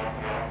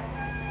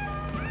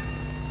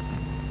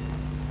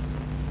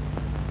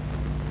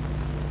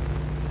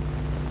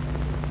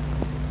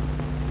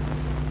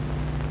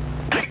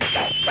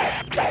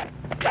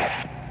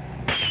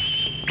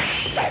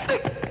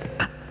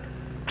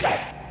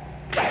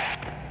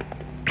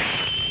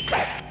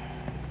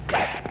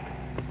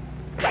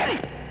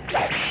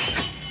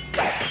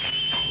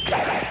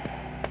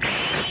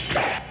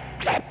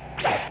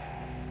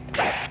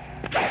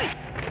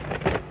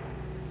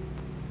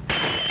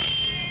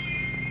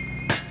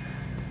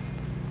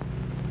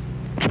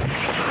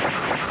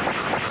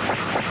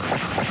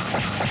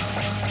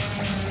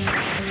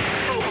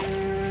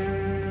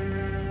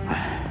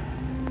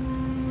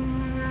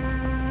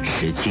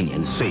17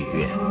年的岁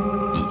月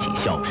已经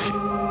消逝，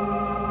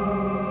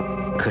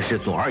可是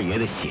左二爷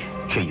的血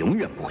却永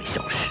远不会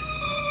消失。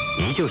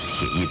你就是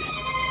血衣人。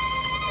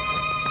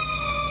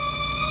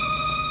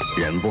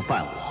人不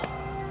犯我，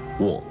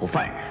我不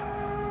犯人。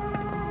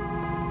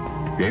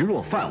人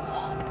若犯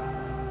我，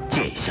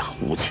剑下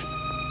无情。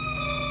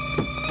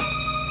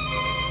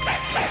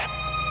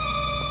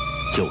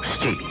就是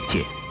这柄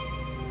剑，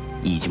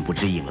已经不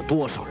知饮了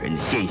多少人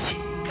的鲜血。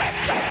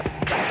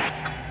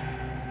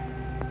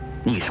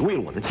你是为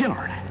了我的剑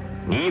而来？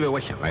你以为我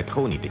想来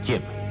偷你的剑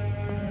吗？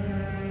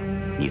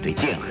你对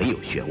剑很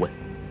有学问，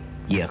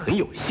也很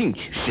有兴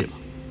趣，是吗？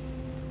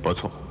不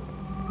错，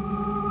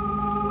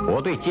我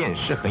对剑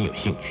是很有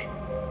兴趣，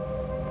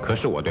可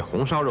是我对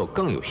红烧肉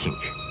更有兴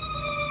趣。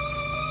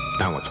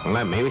但我从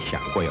来没有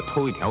想过要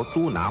偷一条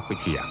猪拿回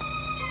去养。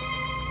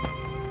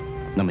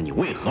那么你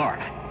为何而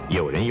来？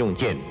有人用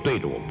剑对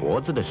着我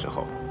脖子的时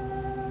候，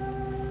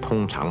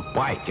通常不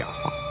爱讲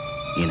话。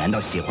你难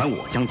道喜欢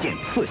我将剑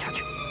刺下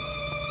去？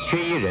缺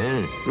一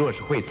人若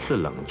是会刺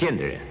冷剑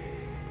的人，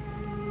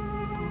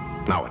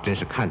那我真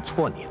是看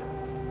错你了。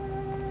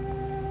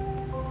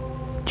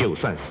就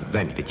算死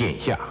在你的剑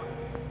下，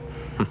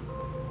哼，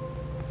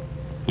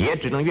也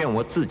只能怨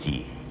我自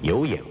己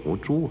有眼无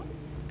珠啊。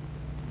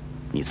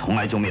你从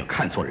来就没有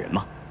看错人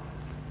吗？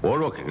我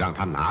若肯让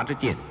他拿着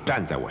剑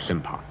站在我身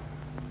旁，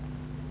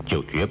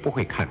就绝不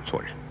会看错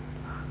人。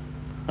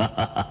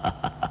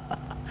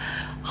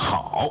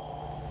好，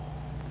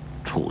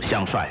楚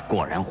相帅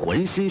果然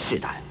浑身是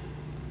胆，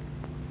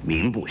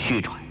名不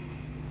虚传。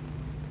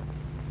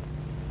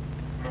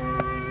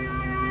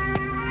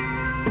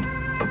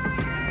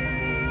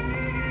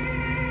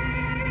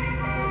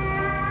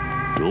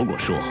如果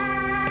说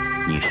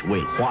你是为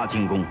了花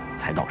金宫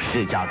才到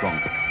施家庄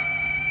的，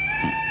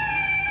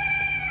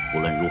无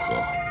论如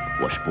何，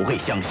我是不会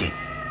相信，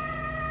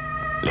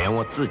连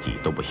我自己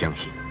都不相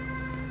信。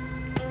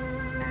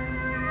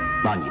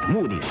那你的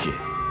目的是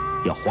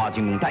要花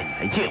金宫带你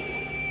来见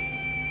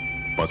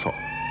我？不错，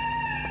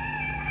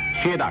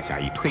薛大侠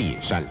已退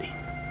隐山里，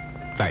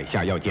在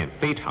下要见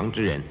非常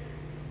之人，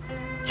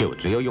就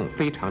只有用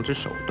非常之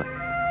手段。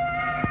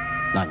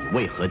那你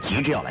为何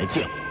急着要来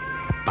见我？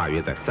大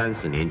约在3、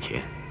4年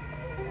前，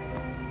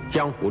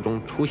江湖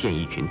中出现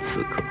一群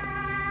刺客，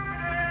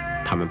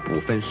他们不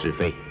分是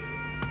非，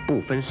不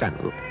分善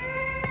恶，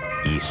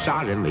以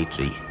杀人为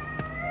职业。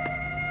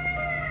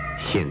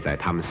现在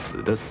他们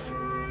死的死，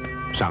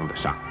伤的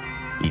伤，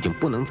已经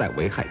不能再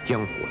危害江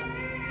湖了。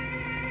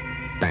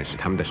但是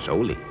他们的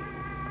首领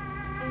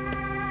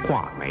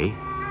画眉，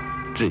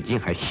至今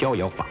还逍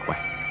遥法外。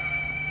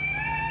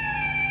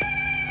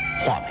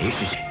画眉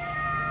是谁？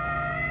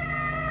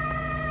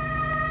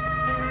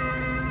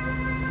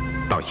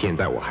到现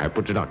在我还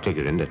不知道这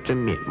个人的真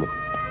面目，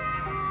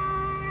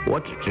我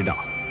只知道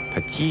他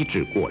机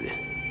智过人，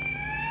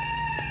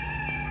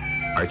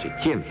而且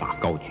剑法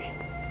高绝。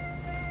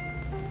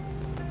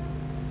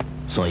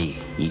所以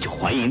你就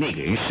怀疑那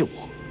个人是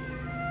我？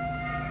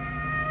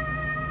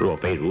若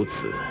非如此，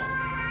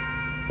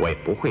我也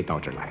不会到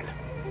这儿来了。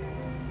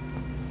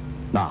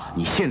那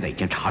你现在已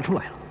经查出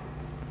来了？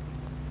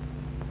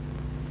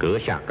阁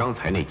下刚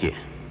才那剑，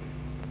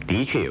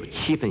的确有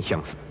7分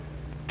相似。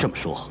这么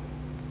说，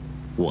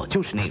我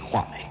就是那个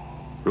画眉。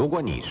如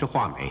果你是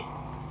画眉，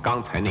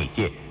刚才那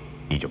剑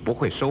你就不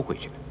会收回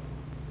去了。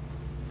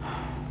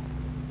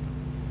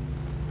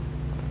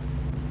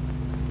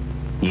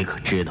你可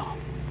知道，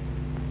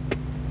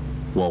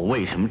我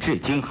为什么至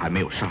今还没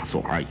有杀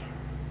左二爷？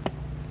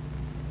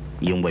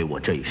因为我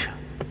这一生，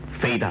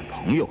非但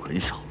朋友很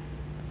少，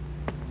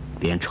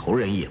连仇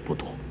人也不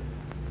多。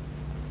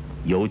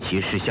尤其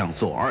是像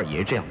左二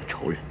爷这样的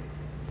仇人，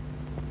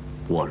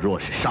我若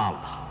是杀了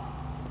他，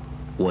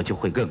我就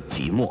会更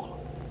寂寞了。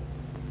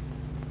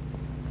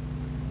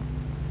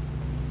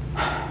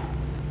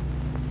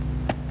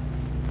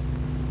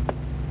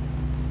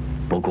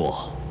不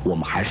过我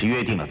们还是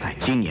约定了在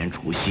今年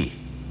除夕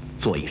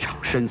做一场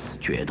生死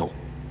决斗。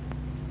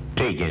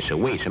这件事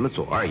为什么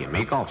左二爷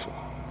没告诉我？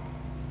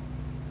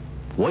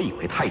我以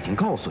为他已经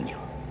告诉你了。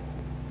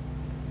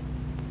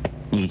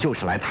你就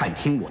是来探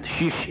听我的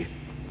虚实。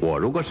我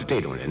如果是这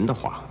种人的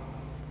话，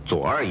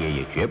左二爷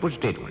也绝不是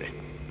这种人，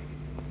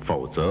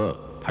否则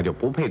他就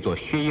不配做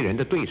薛衣人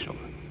的对手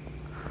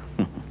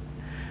了。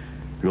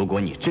如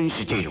果你真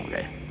是这种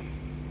人，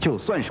就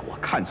算是我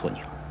看错你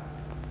了，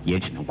也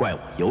只能怪我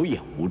有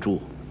眼无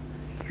珠，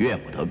怨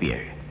不得别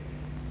人。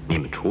你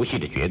们除夕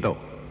的决斗，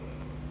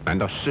难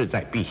道势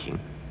在必行？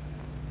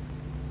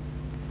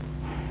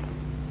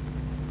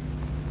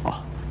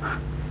哦，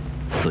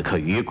此刻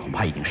鱼恐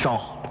怕已经烧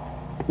好了，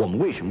我们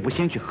为什么不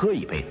先去喝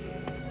一杯？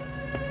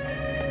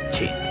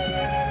请。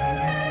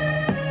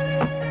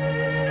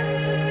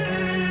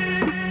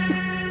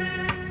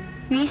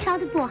鱼烧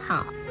的不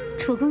好，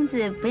楚公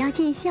子不要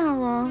见笑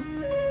哦。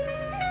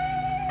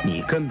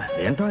你根本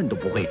连蛋都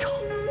不会炒，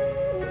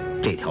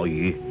这条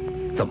鱼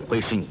怎么会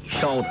是你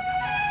烧的呢？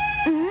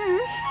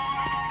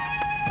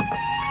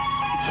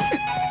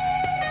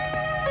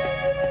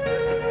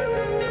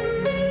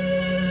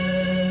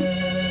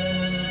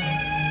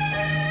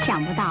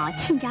想不到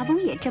亲家公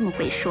也这么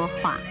会说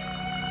话，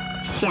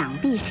想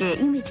必是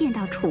因为见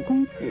到楚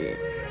公子，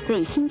所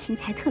以心情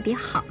才特别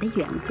好的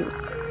缘故。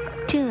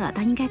这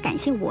倒应该感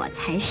谢我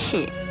才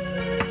是。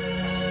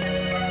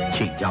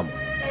亲家母，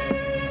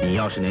你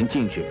要是能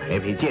进去陪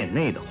陪贱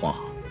内的话，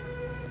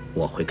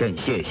我会更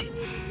谢谢你。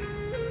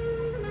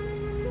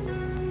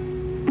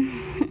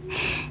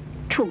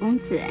楚公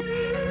子，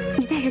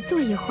你在这坐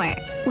一会儿，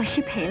我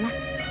失陪了。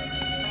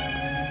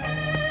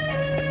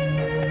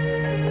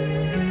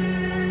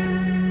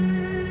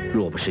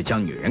若不是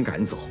将女人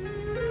赶走，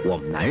我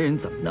们男人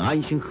怎么能安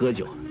心喝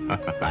酒呢？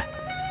来。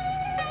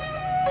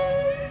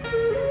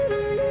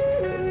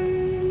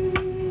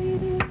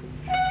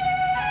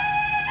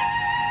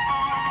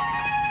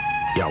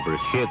要不是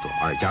薛左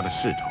二家的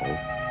世仇，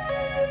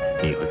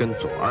你会跟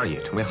左二爷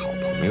成为好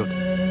朋友的。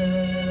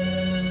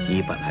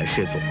你本来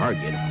是左二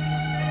爷的朋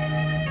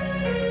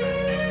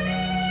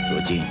友，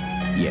如今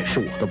也是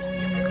我的朋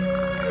友。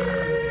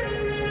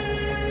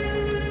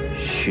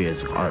薛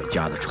左二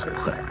家的仇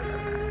恨，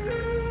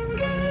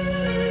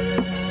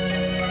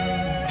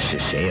是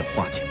谁也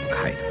化解不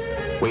开的。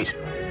为什么？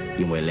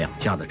因为两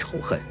家的仇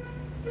恨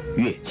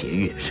越结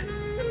越深，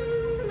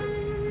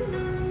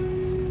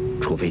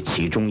除非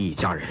其中一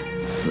家人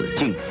死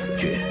尽死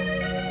绝，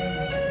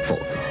否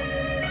则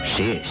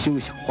谁也休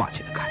想化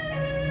解得开。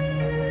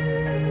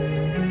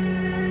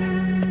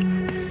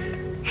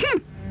哼，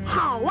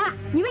好啊，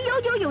你们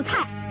有酒有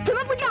菜，怎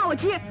么不叫我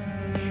吃？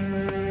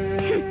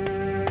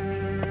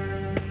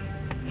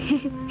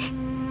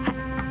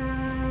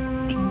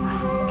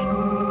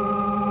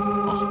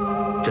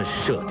哦，这是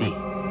舍弟，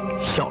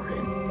小人。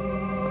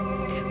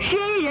薛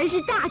衣人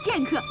是大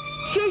剑客，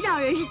薛少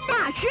人是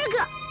大吃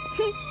客。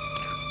哼，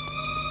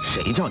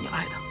谁叫你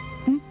来的？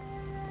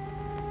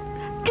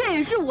这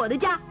也是我的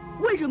家，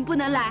为什么不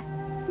能来？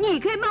你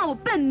可以骂我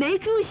笨没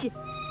出息，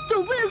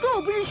总不能说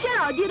我不是薛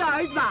老弟的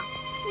儿子吧？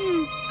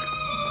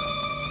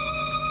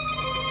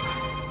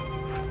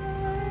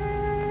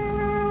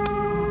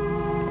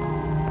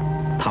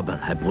他本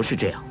来不是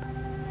这样的，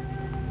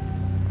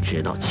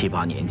直到7、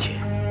8年前，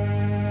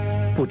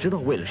不知道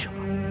为了什么，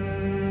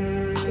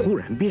他忽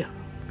然变了。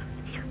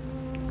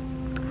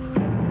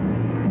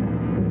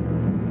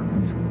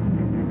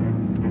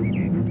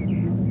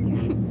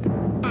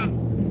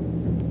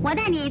我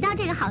带你到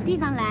这个好地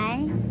方来，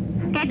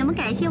该怎么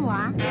感谢我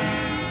啊？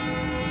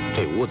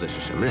这屋子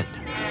是什么人的？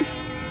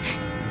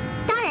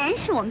当然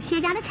是我们薛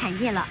家的产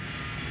业了。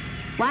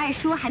我二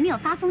叔还没有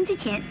发疯之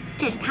前，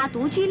这是他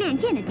独居练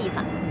剑的地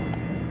方，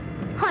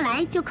后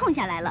来就空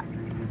下来了。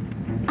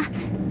啊，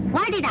我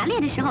二弟打猎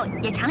的时候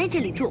也常来这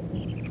里住。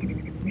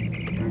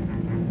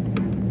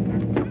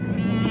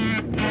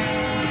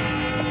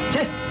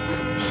谁？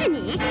是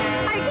你，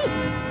二弟。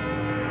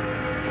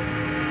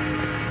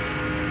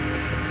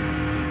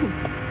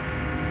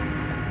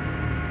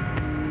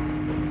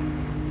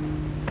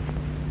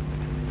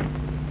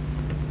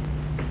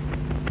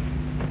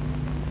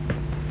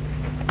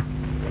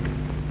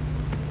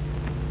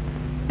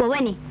我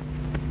问你，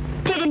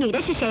这个女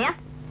的是谁呀？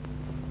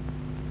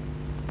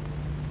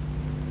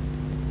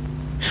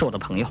是我的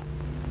朋友。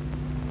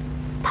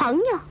朋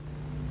友？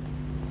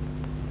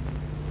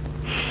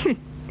哼，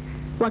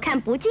我看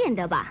不见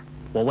得吧。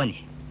我问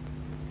你，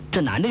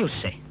这男的又是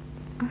谁？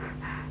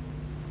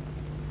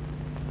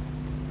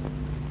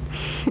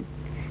哼，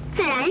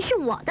自然是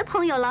我的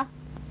朋友了。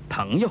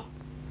朋友？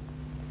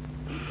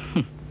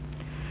哼，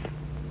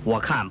我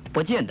看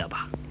不见得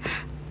吧。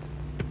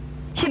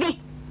薛斌，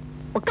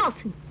我告诉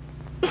你，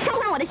你少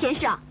管我的闲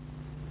事啊！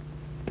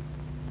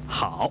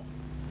好，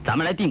咱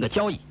们来定个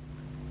交易，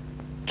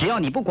只要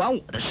你不管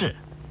我的事，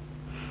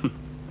哼，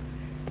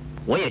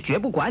我也绝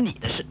不管你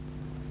的事，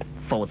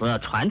否则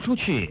传出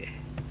去，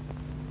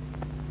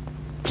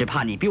只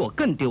怕你比我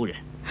更丢人。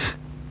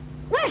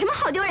我有什么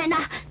好丢人的？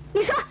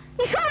你说，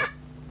你说啊！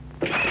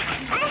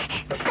哎，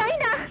等一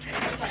等。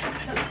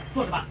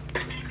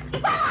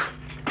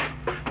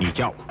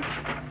叫我。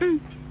嗯，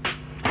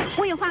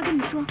我有话跟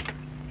你说。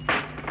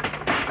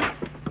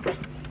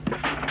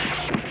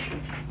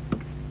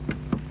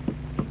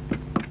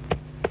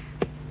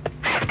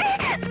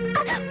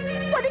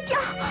我的脚！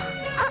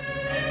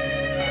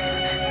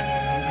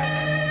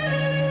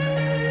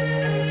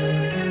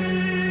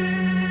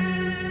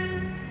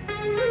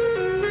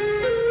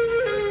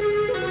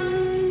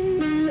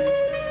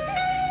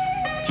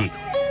记住，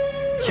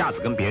下次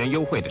跟别人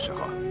幽会的时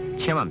候，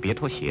千万别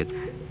脱鞋子。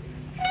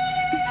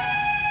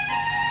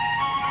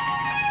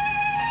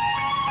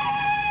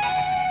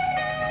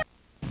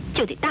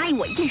就得答应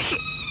我一件事。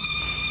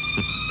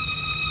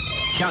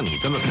像你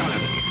这么漂亮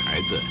的女孩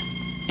子，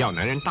要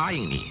男人答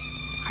应你，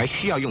还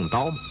需要用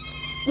刀吗？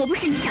我不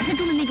是你想象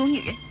中的那种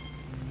女人。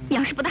你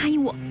要是不答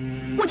应我，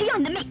我就要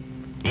你的命。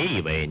你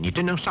以为你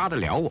真能杀得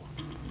了我？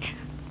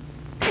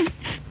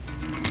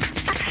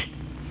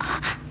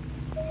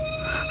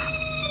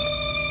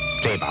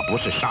这把不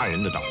是杀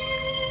人的刀，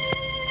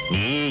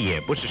你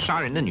也不是杀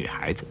人的女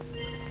孩子。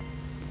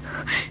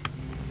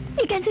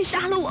你干脆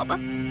杀了我吧，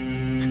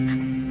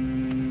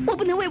我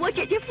不能为我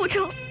姐姐复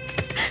仇，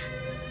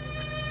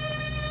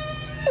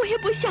我也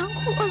不想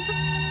活了。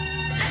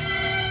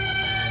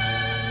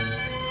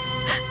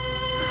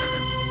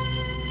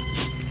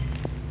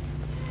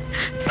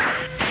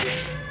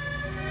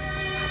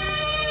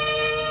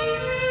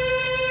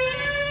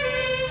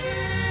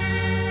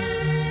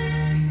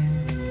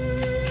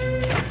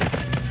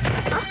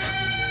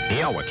你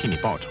要我替你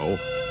报仇，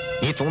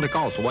你总得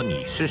告诉我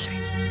你是谁，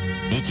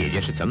你姐姐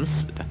是怎么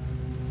死的。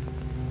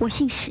我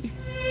姓石，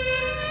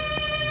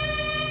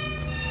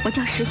我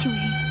叫石秀云。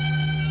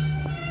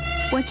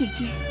我姐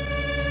姐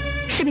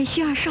是被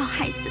薛二少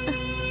害死的。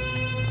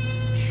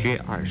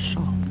薛二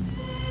少，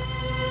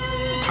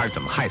他是怎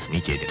么害死你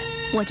姐姐的？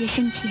我爹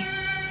生前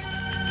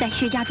在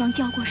薛家庄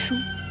教过书，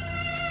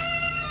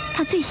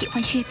他最喜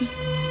欢薛冰，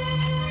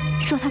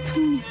说他聪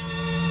明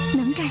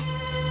能干，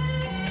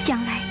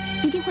将来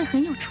一定会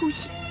很有出息，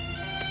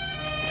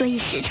所以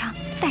时常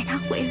带他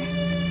回来。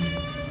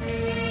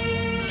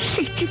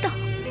谁知道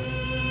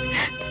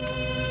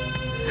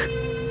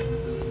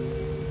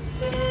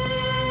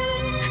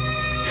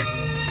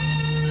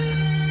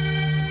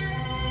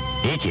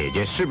你姐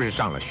姐是不是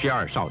上了薛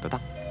二少的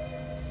当？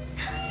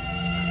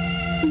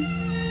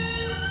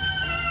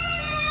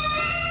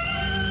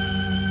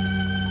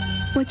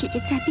我姐姐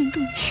在病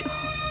重的时候，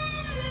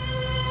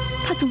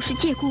她总是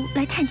借故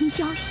来探听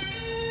消息。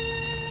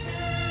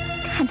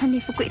看她那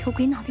副鬼头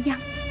鬼脑的样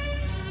子，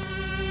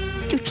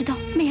就知道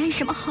没安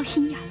什么好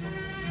心眼。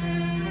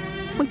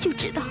我就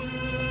知道，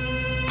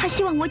她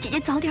希望我姐姐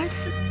早点死，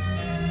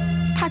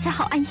她才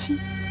好安心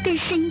跟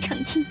世英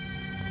成亲。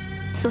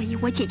所以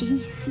我姐姐一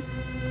死，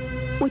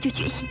我就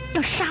决心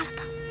要杀了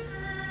她。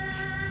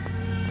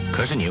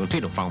可是你用这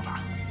种方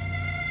法，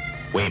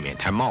未免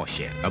太冒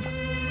险了吧？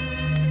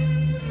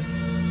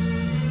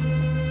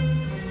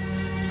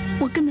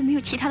我根本没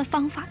有其他的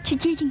方法去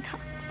接近她。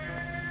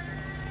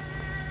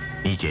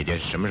你姐姐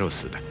是什么时候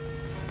死的？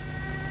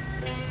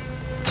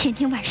前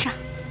天晚上。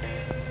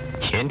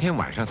前天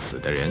晚上死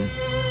的人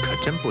可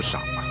真不少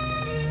啊。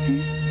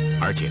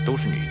而且都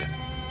是女的。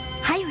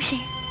还有谁？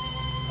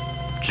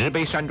直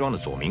碑山庄的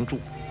左明柱，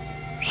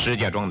施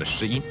家庄的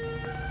施英。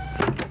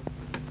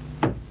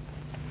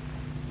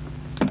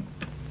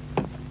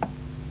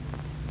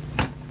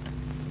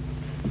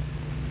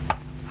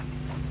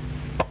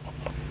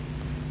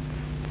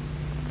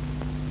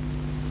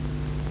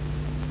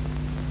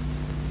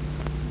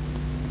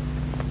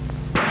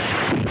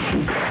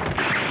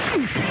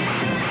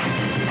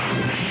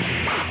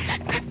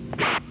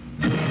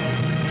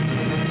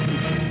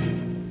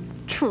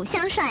楚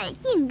香帅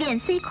应变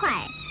虽快，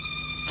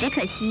只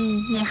可惜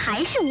你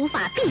还是无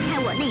法避开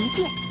我那一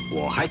剑。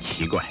我还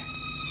奇怪，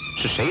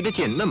是谁的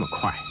剑那么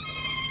快？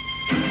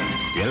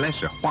原来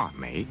是画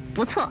眉。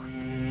不错，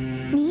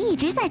你一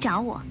直在找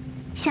我，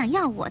想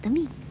要我的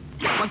命，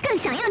我更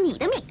想要你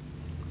的命。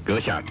阁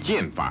下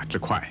剑法之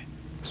快，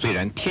虽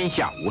然天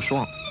下无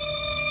双，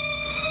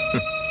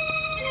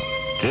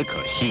只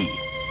可惜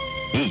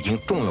你已经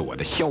中了我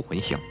的销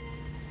魂香。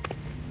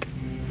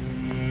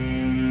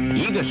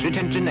1个时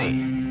辰之内，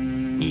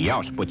你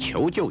要是不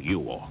求救于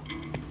我，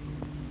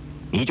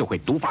你就会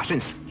毒发身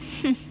死。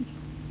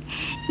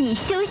你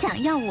休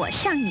想要我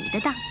上你的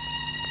当，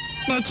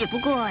那只不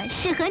过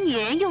是和女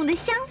人用的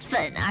香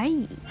粉而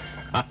已。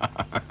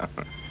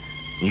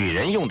女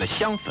人用的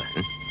香粉？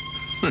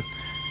哼，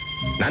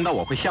难道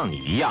我会像你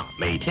一样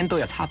每天都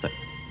要擦粉？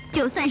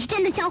就算是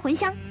真的销魂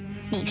香，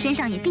你身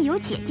上也必有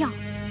解药。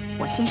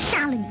我先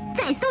杀了你，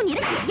再搜你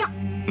的解药。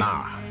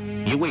那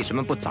你为什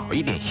么不早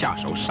一点下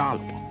手杀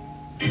了我？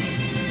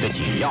这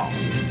解药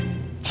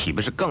岂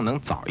不是更能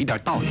早一点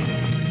到用？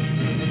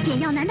解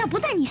药难道不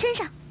在你身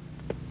上？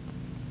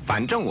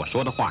反正我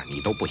说的话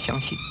你都不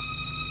相信，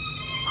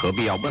何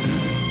必要问我？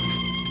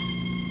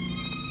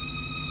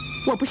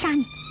我不杀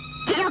你，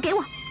解药给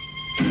我。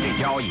这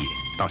交易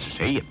倒是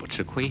谁也不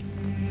吃亏。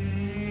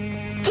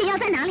解药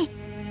在哪里？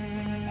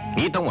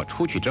你等我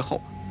出去之后，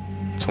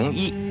从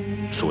1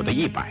数到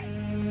100，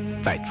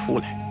再出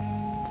来。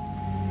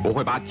我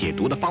会把解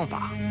毒的方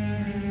法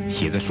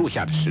写在树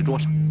下的石桌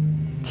上。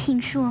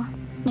听说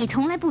你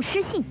从来不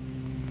失信，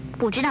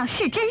不知道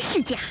是真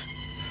是假。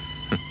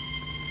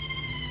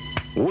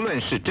无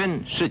论是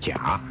真是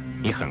假，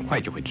你很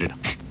快就会知道。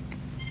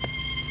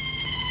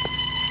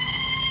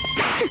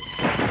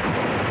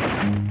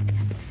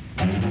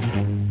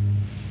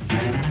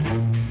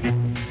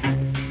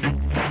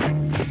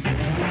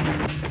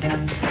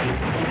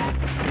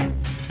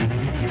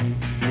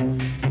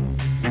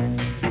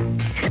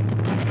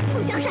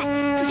楚香帅，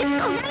你这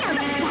狗娘养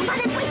的王八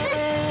蛋龟孙，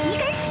你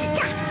敢使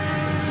诈！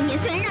今天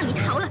虽然让你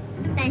逃了，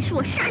但是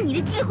我杀你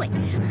的机会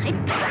还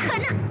大得很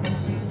呢。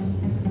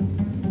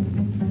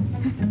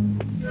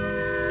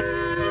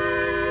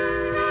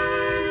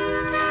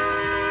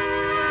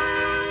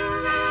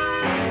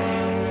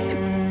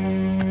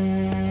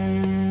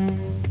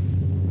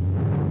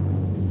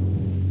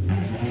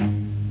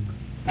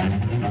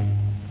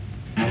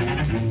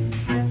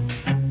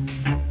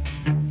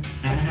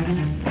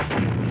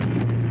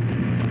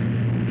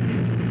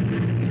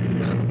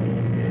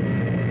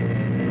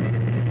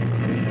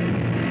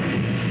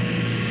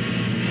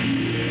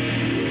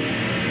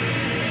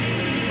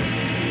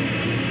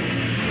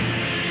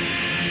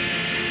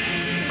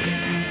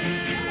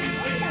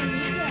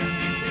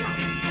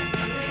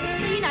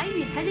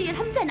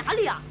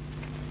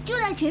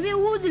前面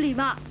屋子里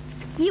嘛，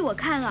依我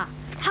看啊，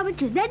他们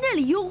正在那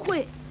里幽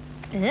会。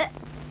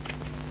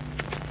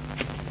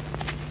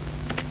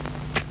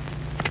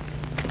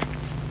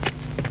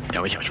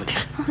两位小兄弟，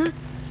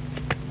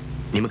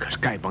你们可是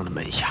丐帮的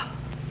门下，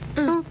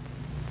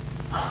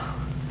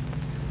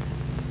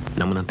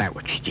能不能带我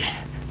去见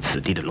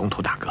此地的龙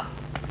头大哥？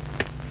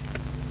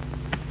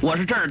我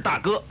是这儿大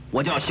哥，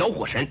我叫小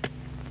火神，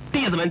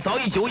弟子们早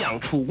已久仰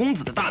楚公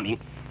子的大名。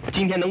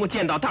今天能够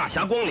见到大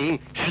侠光临，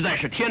实在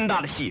是天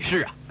大的喜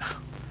事啊！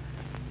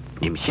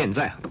你们现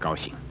在很高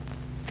兴，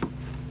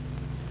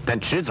但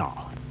迟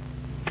早，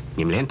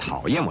你们连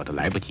讨厌我都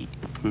来不及。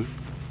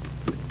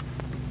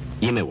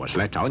因为我是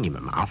来找你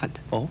们麻烦的。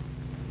哦，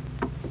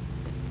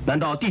难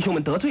道弟兄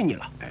们得罪你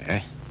了？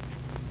哎，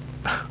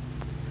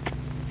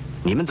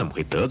你们怎么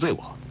会得罪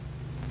我？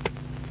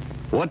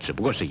我只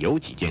不过是有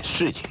几件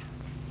事情，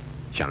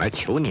想来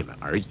求你们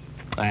而已。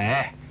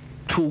哎，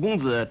楚公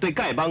子对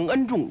丐帮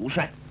恩重如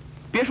山。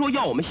别说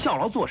要我们效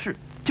劳做事，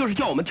就是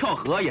叫我们跳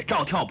河也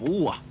照跳不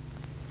误啊！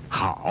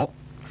好，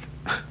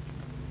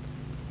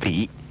第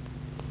一，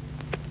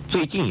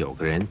最近有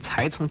个人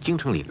才从京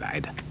城里来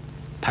的，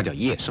他叫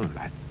叶盛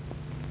兰。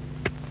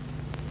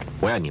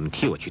我要你们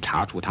替我去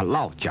查出他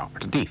落脚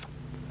的地方。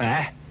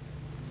哎，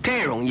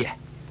这容易。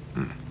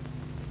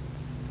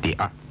第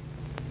二，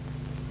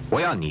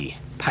我要你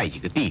派几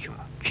个弟兄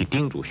去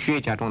叮嘱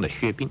薛家庄的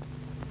薛兵，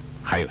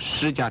还有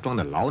施家庄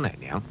的老奶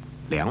娘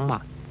梁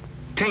妈。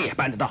这也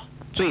办得到。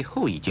最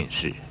后一件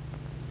事，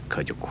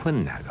可就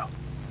困难了。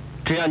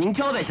只要您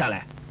交代下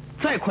来，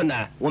再困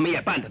难我们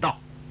也办得到。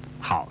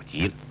好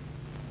极了。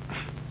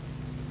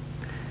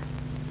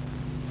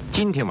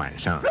今天晚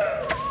上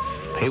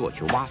陪我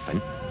去挖坟。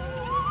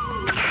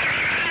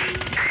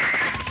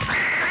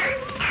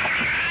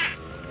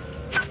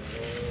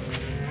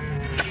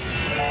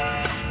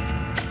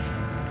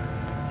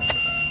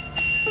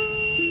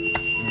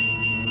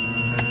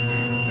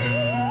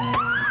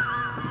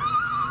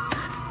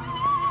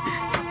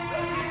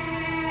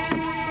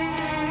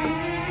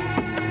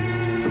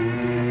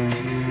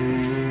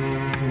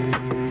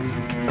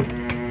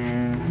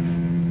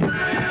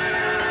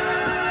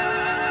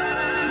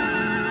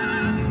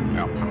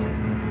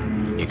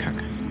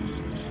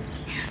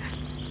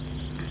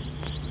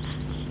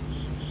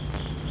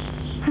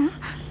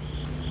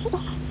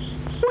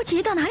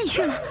到哪里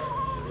去了？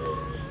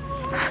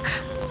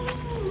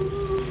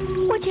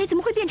我姐怎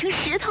么会变成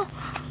石头？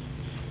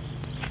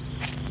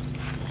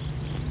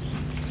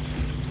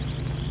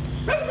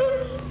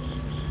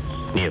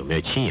你有没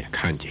有亲眼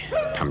看见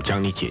他们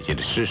将你姐姐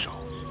的尸首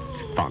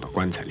放到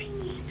棺材里？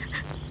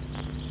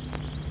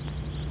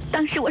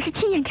当时我是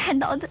亲眼看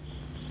到的。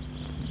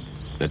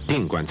那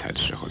订棺材的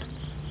时候呢？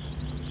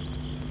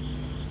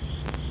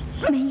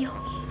没有。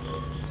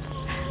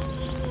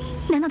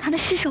难道他的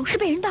尸首是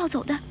被人盗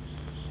走的？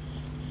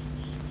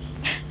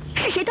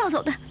是谁盗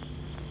走的？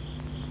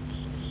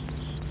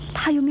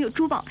他又没有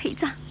珠宝陪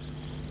葬，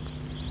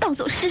盗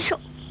走尸首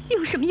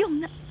有什么用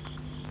呢？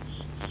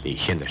你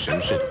现在什么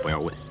事都不要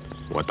问，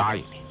我答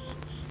应你，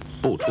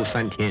不出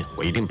3天，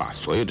我一定把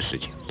所有的事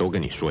情都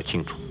跟你说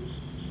清楚。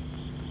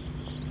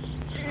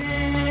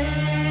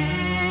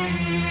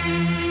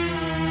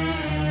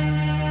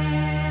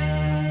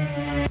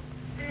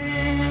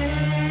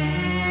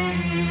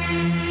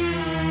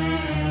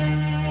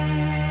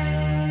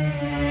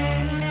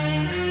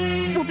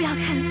我不要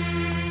看了，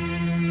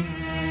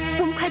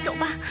我们快走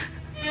吧。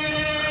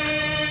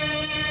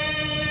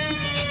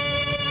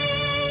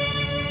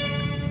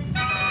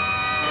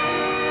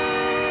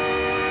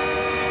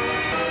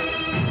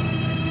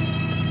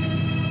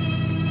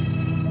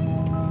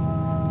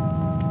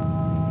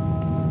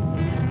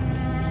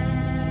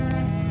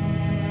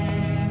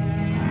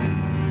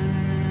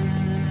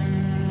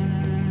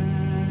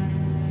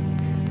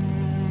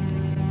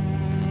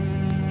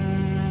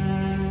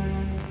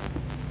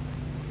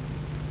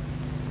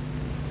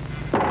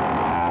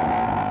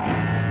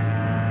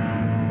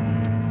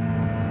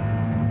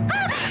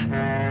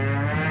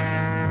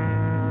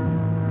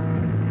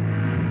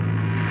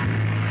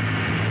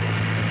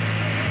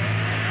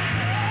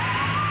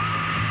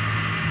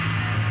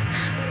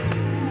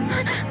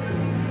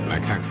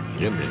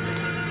认不认得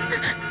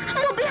他？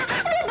我不要，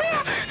我不要！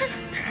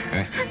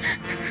哎，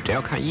只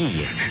要看一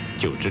眼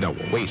就知道我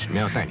为什么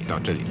要带你到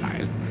这里来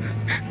了。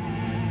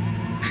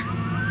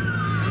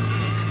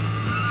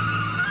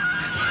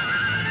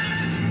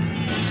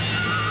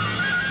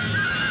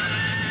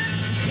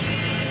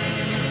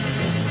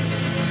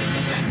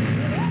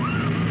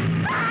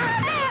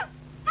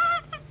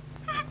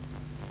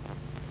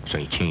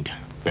声音轻一点，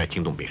不要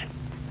惊动别人。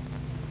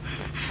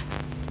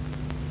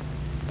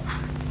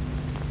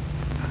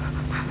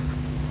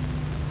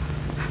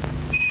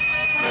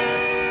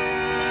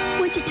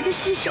我姐姐的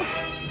尸首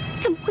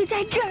怎么会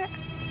在这儿？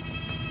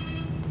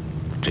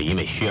只因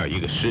为需要一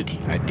个尸体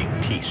来顶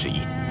替石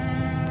印，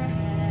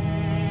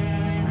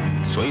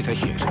所以才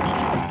选上你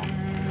姐。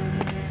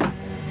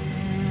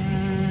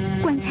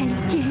棺材里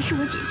既然是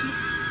我姐姐，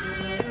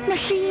那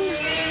尸印呢？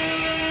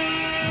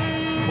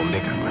我们得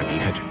赶快离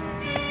开这里。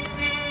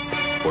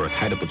我若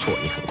猜得不错，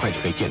你很快就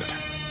可以见到他。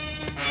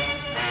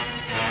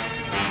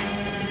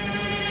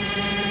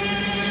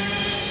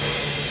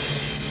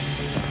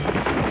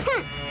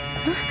哼！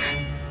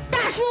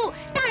大叔，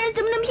大人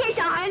怎么能骗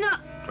小孩呢？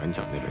转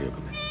角那边有个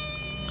门，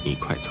你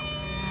快走，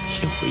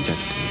先回家去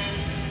等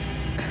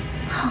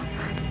我。好。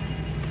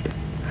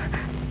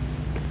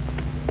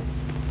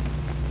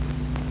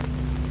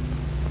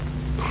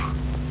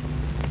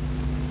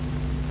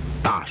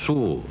大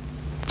叔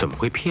怎么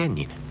会骗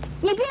你呢？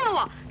你骗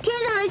我！天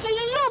上的星星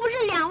又不是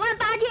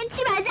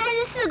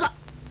28734个。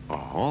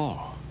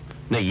哦，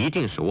那一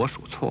定是我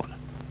数错了。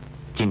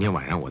今天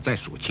晚上我再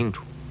数清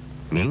楚，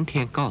明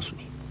天告诉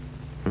你。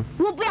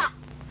我不要，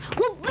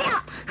我不要！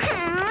大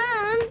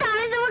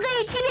人怎么可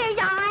以欺骗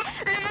小孩？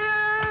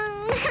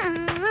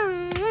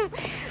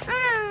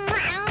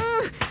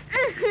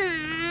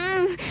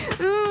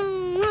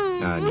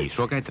那你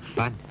说该怎么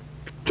办呢？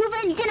除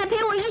非你现在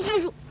陪我一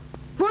起数，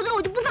否则我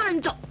就不放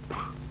你走。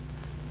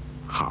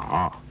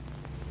好。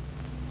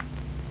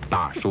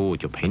大叔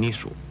就陪你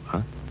数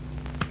啊！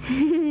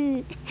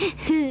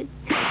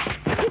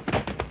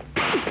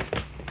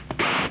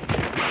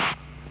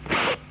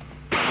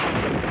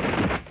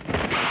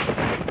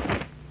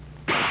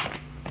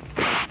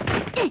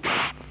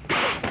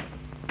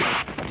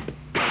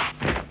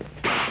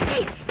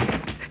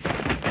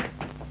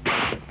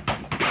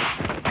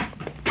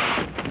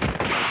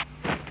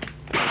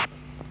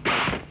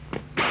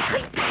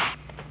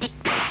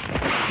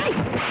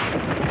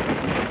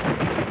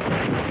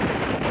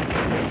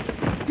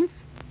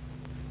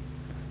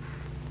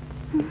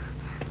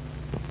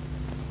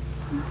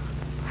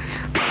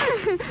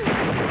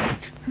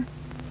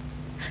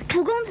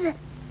楚公子，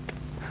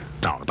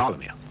找到了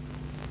没有？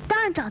当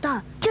然找到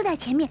了，就在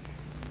前面。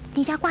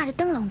那家挂着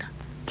灯笼的，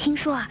听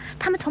说啊，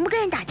他们从不跟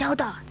人打交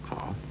道。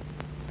好。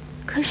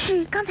可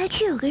是刚才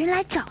却有个人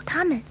来找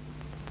他们。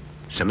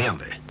什么样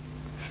的人？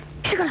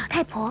是个老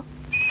太婆。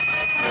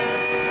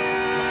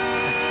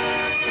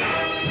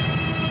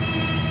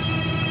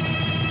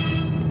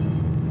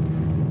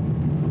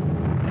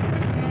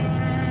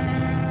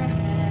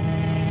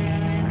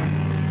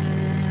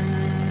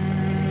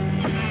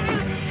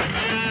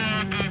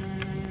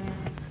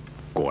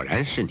果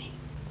然是你，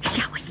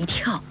吓我一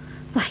跳，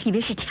我还以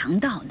为是强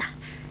盗呢，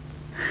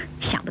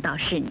想不到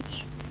是你。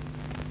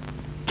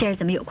今儿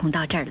怎么有空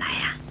到这儿来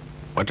呀？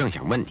我正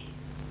想问你，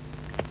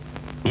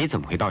你怎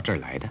么会到这儿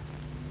来的？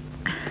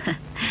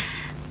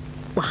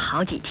我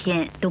好几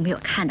天都没有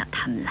看到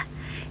他们了，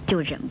就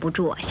忍不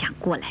住想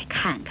过来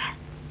看看。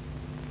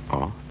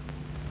哦，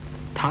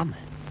他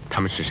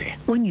们是谁？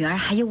我女儿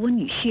还有我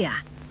女婿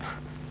啊。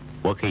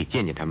我可以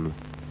见见他们吗？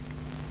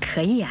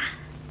可以啊。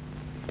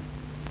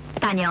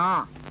大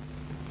牛，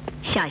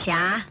小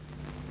霞，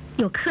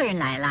有客人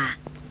来了。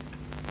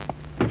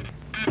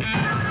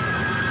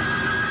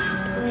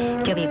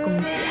这位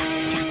公子啊，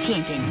想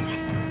见见你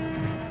们。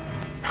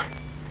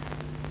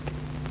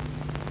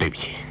对不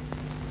起，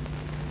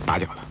打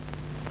搅了。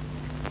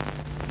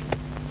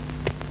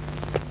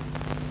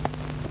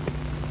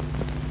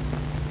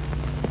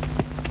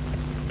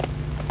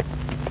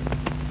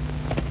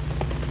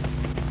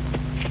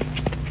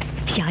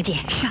小姐，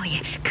少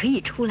爷可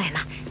以出来了，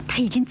他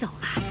已经走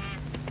了。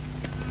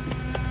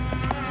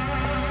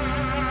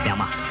娘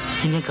妈，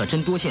今天可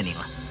真多谢您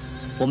了，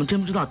我们真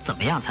不知道怎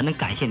么样才能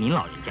感谢您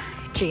老人家。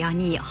只要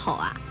你以后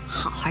啊，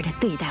好好的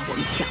对待我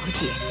们小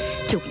姐，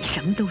就比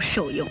什么都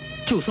受用。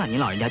就算您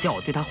老人家叫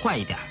我对她坏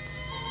一点，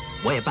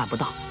我也办不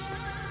到。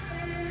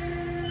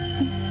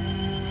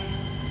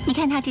你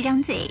看他这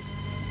张嘴，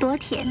多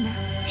甜呢！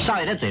少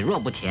爷的嘴若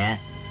不甜，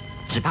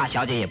只怕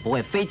小姐也不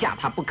会非嫁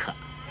他不可。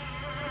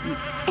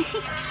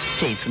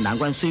这一次难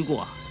关虽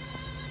过，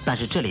但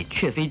是这里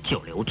却非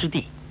久留之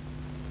地。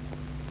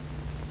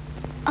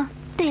哦，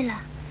对了，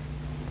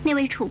那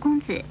位楚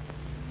公子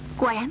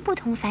果然不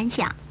同凡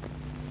响，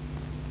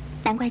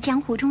难怪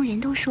江湖中人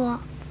都说，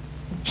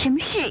什么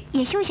事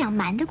也休想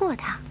瞒得过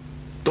他。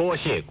多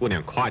谢姑娘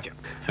夸奖，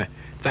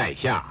在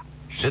下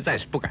实在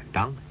是不敢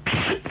当。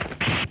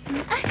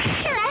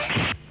上来。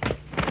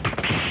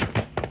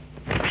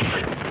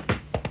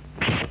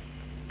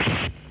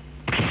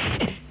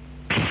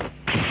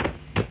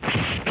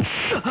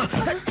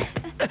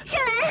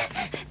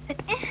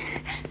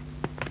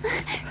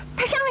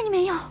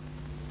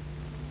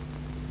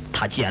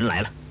既然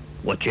来了，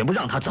我绝不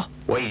让他走。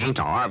我已经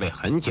找二位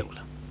很久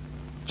了，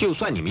就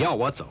算你们要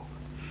我走，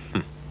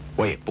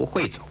我也不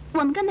会走。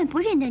我们根本不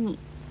认得你，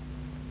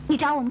你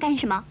找我们干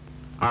什么？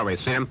二位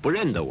虽然不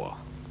认得我，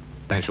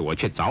但是我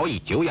却早已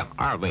久仰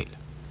二位了。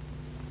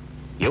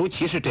尤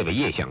其是这位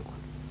叶相公，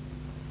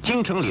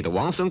京城里的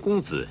王孙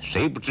公子，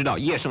谁不知道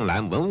叶盛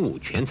兰文武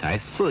全才，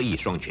色艺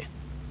双全？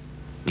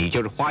你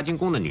就是花金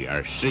公的女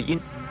儿诗音。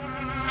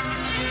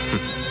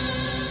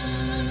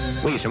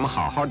为什么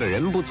好好的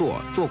人不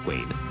做，做鬼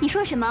呢？你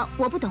说什么？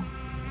我不懂。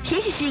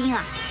谁是诗音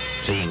啊？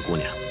诗音姑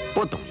娘，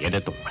不懂也得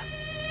懂啊。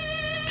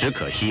只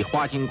可惜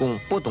花金公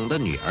不懂得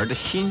女儿的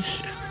心事。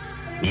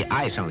你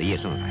爱上了叶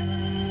盛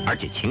兰，而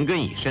且情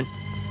根已深。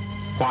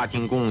花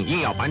金公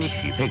硬要把你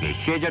许配给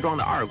薛家庄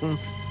的二公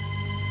子，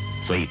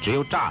所以只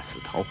有诈死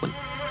逃婚。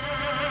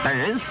但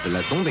人死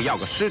了，总得要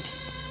个尸体，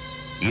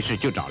于是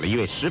就找了一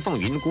位石凤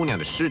云姑娘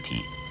的尸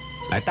体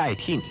来代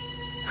替你。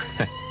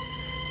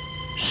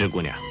石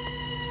姑娘，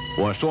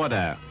我说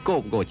的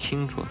够不够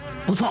清楚？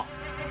不错，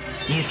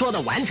你说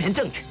的完全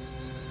正确。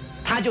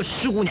她就是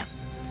施姑娘。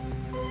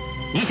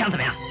你想怎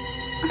么样？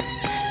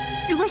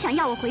如果想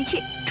要我回去，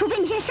除非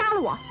你先杀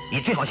了我。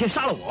你最好先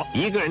杀了我。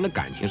一个人的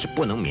感情是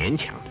不能勉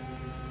强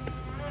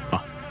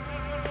的。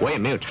我也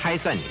没有拆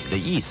散你们的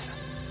意思。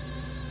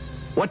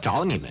我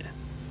找你们，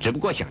只不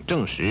过想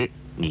证实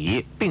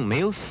你并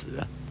没有死。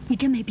你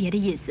真没别的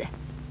意思？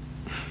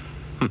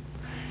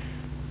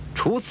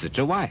除此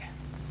之外，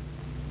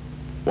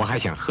我还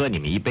想喝你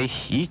们一杯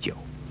喜酒。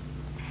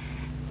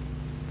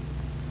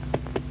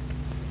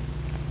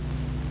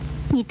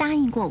你答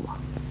应过我，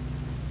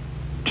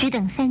只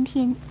等3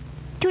天，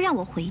就让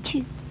我回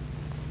去。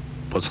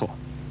不错。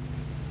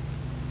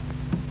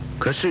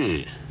可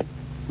是，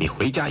你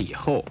回家以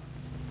后，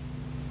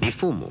你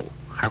父母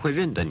还会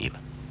认得你吗？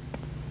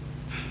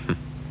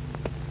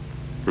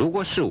如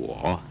果是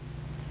我，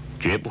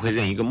绝不会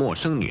认一个陌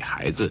生女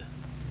孩子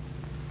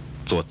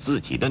做自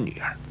己的女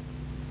儿。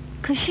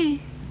可是，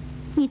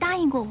你答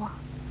应过我，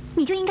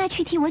你就应该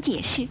去替我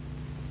解释。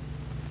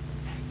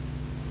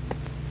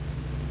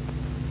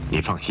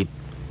你放心，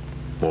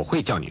我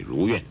会叫你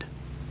如愿的。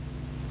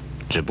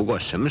只不过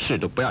什么事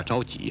都不要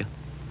着急呀。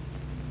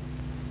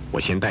我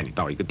先带你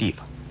到一个地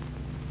方，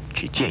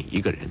去见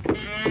一个人。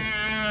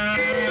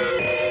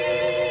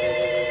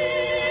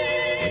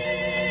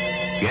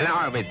原来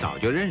二位早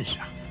就认识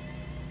啊？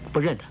不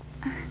认得。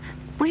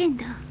不认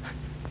得。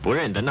不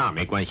认得那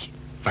没关系，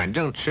反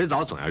正迟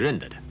早总要认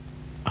得的。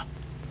啊，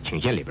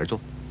请先里边坐。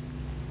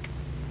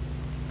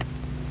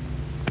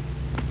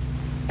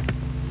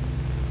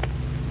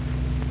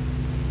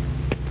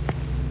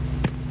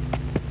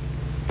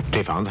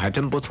这房子还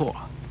真不错，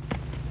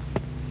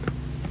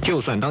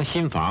就算当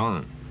新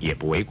房也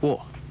不为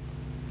过。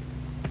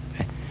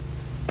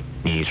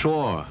你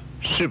说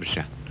是不是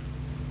啊？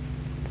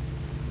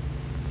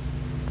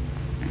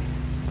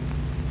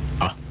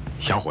啊，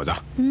小伙子，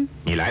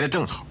你来的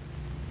正好。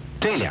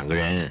这2个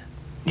人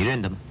你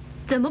认得吗？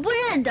怎么不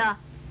认得？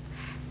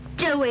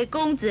这位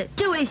公子，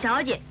这位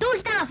小姐都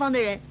是大方的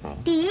人，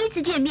第一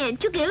次见面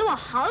就给了我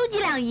好几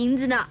两银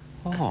子呢。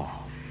哦，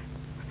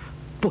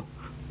不，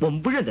我们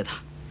不认得他。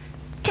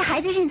这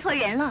孩子认错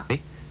人了。哎，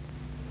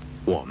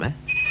我们？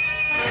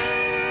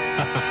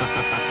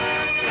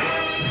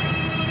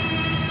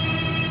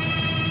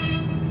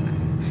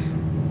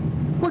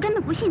我根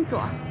本不信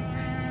左，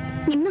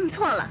你们弄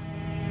错了，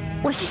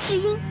我是诗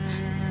音，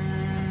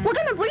我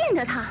根本不认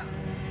得他。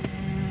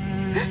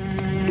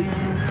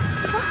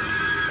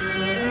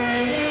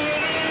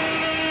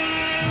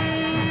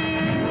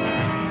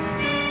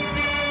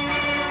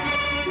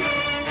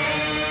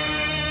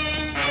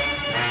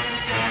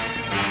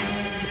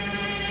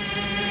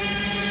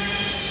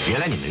原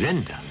来你们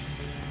认得。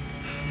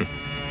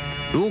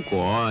如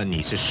果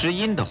你是诗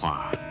音的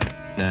话，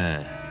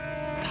那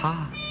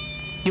他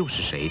又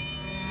是谁？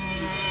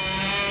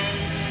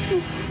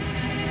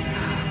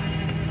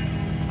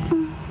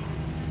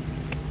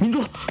民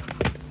珠，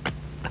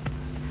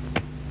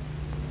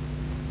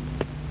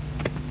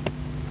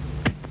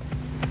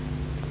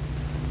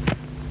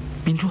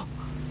民珠，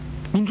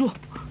民珠，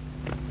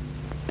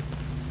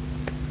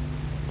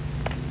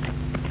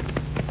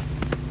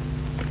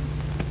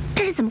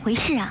这是怎么回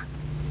事啊？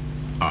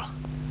啊，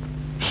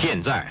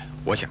现在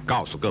我想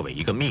告诉各位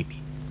一个秘密。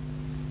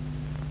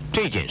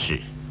这件事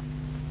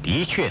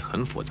的确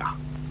很复杂。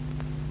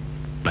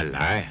本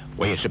来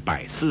我也是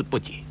百思不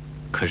解，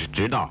可是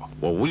直到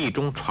我无意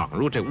中闯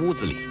入这屋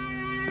子里，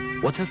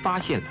我才发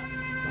现了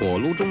火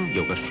炉中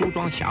有个梳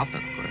妆匣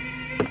粉盒。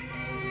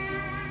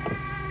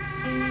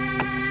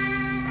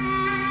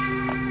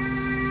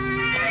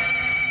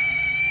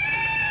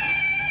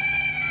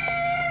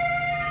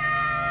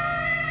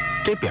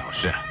这表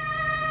示啊，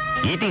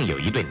一定有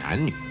一对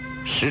男女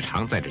时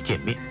常在这见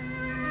面。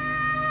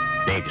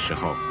那个时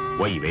候，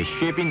我以为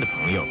薛斌的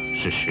朋友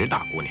是石大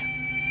姑娘，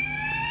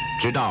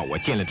直到我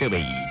见了这位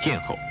乙见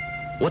后，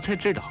我才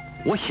知道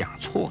我想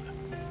错了。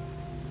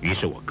于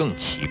是我更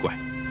奇怪，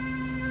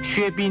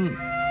薛斌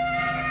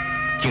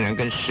竟然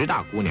跟石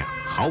大姑娘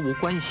毫无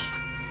关系。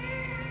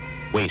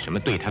为什么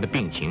对他的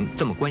病情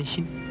这么关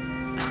心。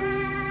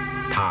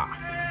他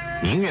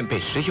宁愿被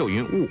石秀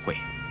云误会，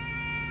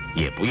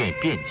也不愿意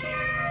辩解。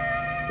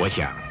我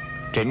想，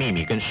这秘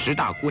密跟石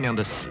大姑娘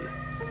的死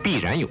必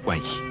然有关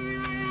系，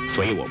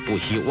所以我不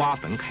惜挖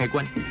坟开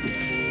棺。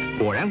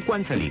果然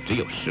棺材里只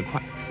有石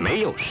块，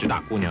没有石大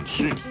姑娘的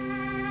尸体。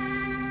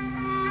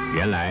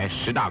原来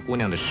石大姑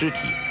娘的尸体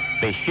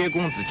被薛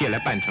公子借来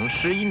扮成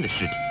诗音的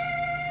尸体，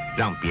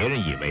让别人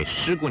以为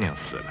施姑娘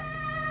死了。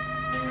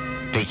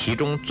这其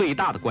中最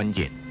大的关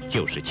键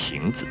就是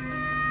情字。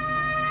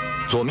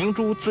左明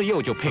珠自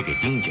幼就配给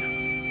丁家，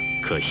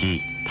可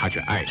惜她却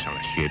爱上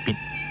了薛彬。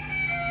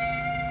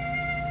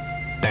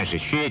但是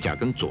薛家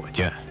跟左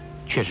家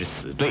却是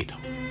死对头，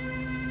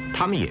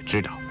他们也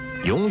知道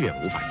永远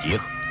无法结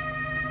合，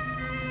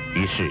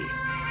于是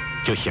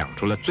就想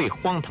出了最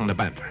荒唐的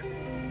办法，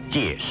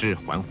借尸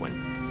还魂。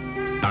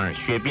当然，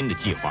薛彬的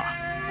计划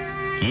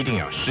一定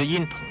要诗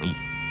音同意，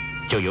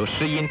就由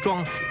诗音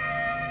装死，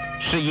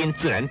诗音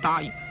自然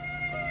答应，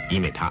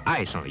因为他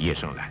爱上了叶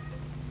盛兰，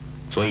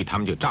所以他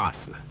们就诈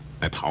死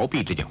来逃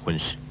避这件婚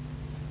事，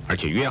而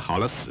且约好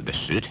了死的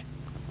时辰。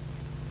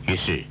于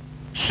是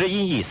诗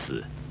音一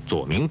死，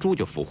左明珠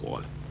就复活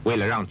了。为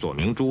了让左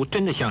明珠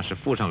真的像是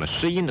附上了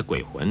诗音的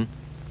鬼魂，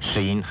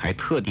诗音还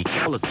特地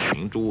教了左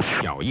明珠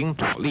小鹰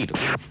爪力的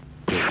功夫，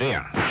就这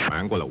样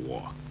瞒过了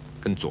我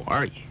跟左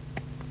二爷。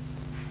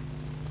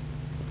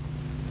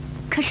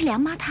可是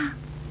梁妈她，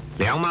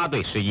梁妈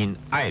对诗音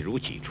爱如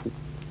己出，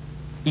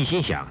一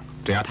心想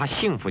只要她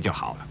幸福就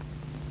好了，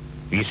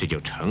于是就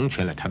成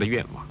全了她的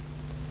愿望。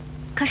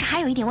可是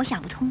还有一点我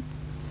想不通，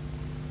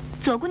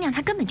左姑娘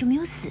她根本就没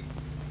有死，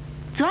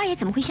左二爷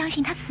怎么会相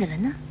信她死了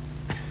呢？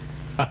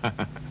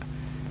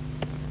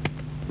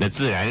那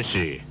自然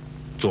是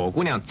左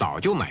姑娘早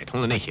就买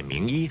通了那些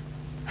名医，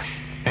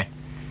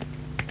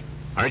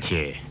而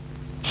且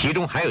其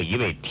中还有一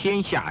位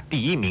天下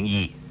第一名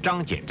医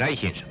张简斋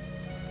先生，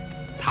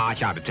他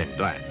下的诊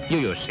断又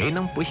有谁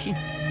能不信？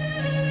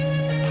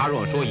他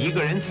若说一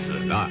个人死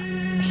了，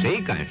谁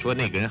敢说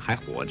那个人还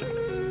活着呢？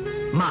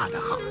骂得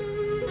好！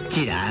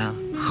既然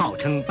号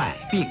称百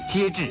病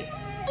皆治，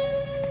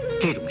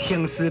这种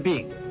相思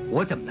病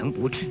我怎么能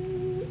不治？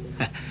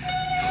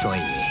所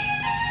以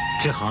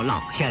只好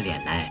老下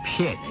脸来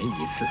骗人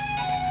一次。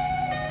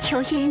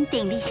求先生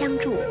鼎力相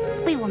助，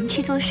为我们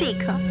去做说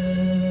客，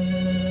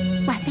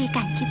晚辈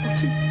感激不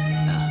尽。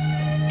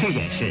这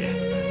件事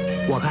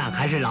我看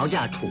还是劳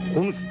驾楚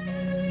公子，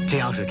只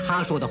要是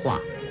他说的话，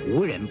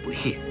无人不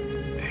信。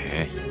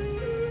哎，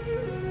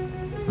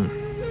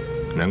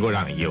能够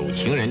让有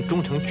情人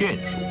终成眷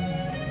属，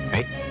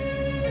哎，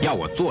要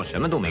我做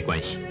什么都没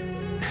关系。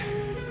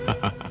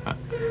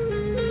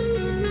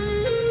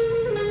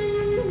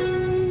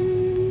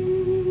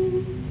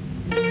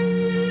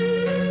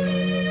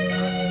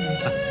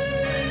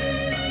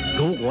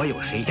如果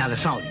有谁家的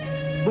少女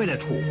为了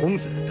楚公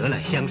子得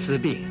了相思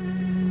病，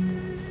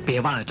别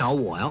忘了找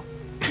我哟。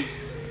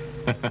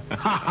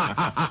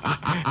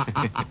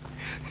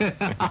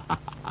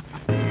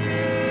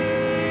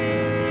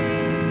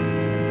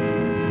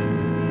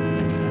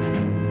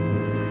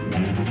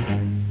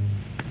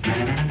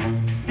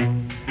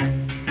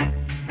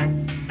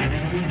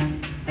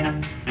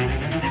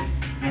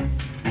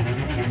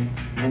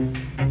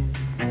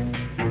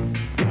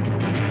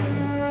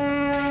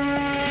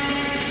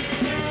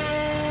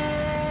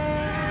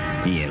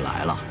你也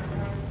来了，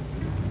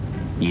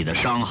你的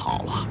伤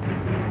好了？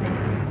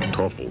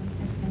托福，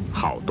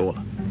好多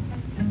了。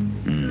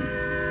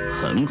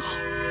很好。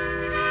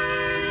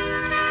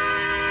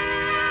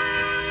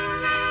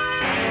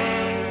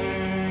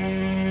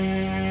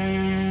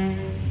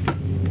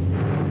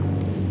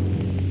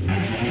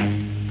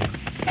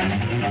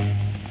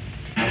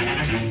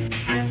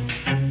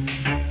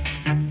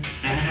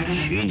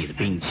取你的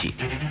兵器，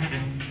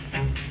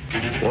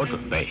我准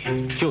备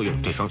就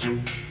用这双手。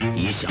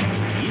你想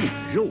以你的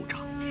肉掌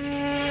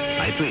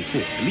来对付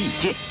我的利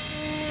剑？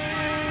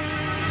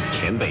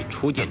前辈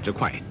出剑之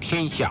快，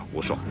天下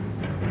无双，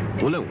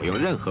无论我用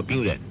任何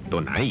兵刃都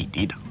难以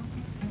抵挡。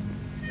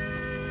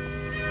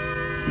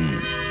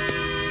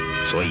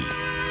所以，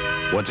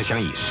我只想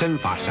以身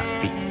法闪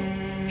避，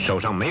手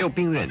上没有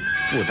兵刃，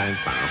负担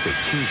反而会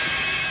轻些。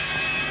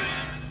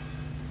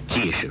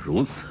既是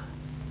如此，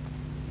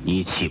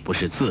你岂不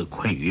是自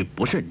愧于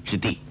不胜之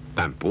地？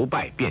但不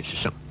败便是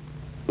胜，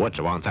我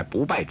指望在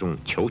不败中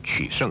求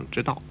取胜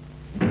之道。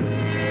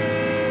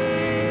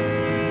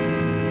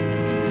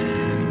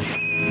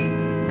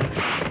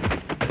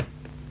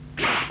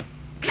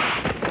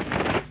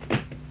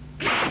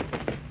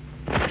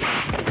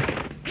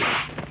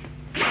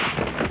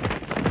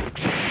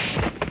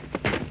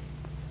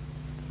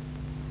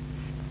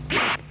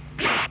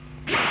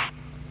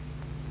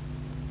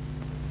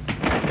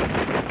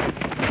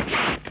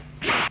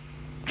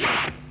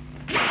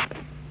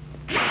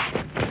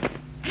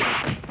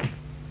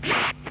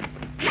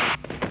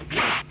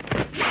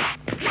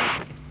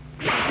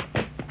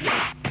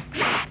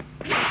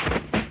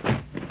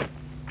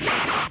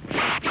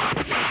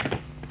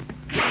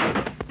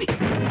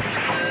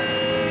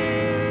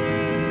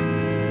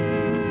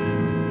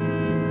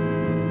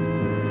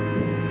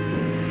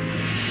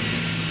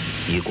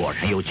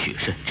然有取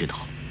胜之道。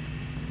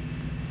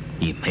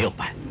你没有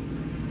败，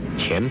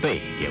前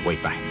辈也未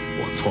败，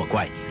我错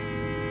怪你。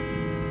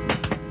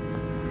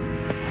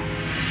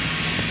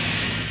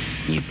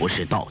你不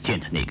是盗剑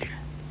的那个人，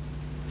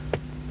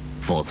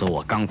否则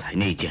我刚才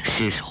那剑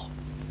失手，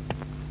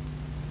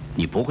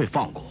你不会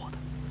放过我的。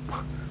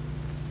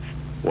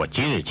我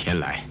今日前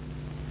来，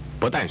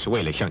不但是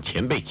为了向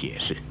前辈解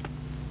释，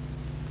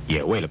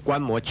也为了观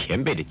摩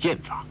前辈的剑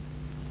法。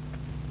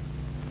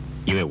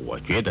因为我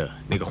觉得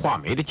那个画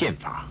眉的剑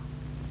法，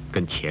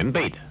跟前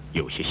辈的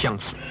有些相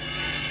似。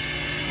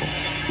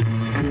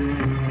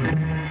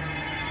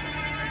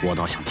我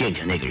倒想见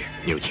见那个人。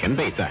有前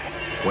辈在，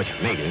我想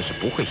那个人是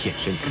不会现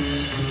身的。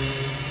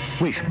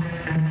为什么？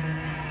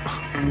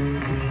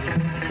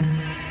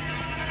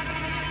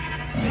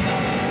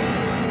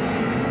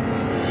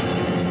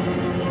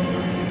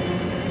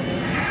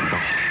告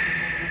诉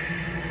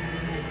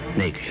我，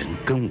那个人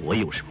跟我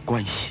有什么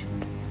关系？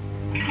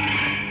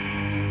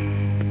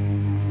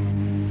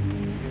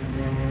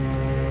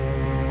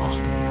哦，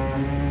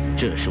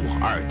这是我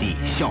二弟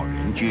孝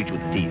仁居住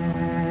的地方。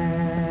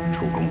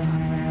楚公子，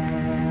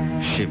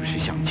是不是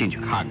想进去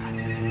看看？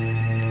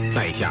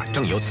在下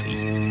正有此意，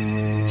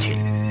请。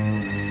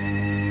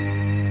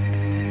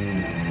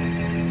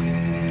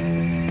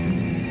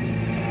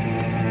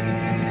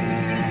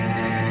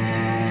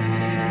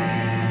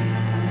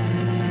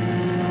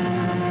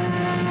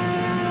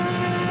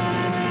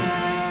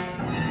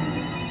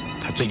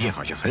他最近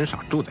好像很少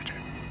住在这儿。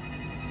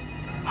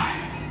唉，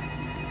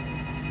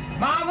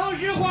马蜂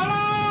失火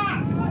了！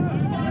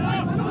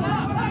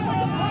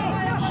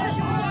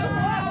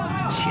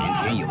前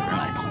天有人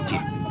来讨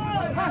剑，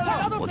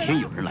昨天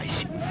有人来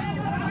行刺，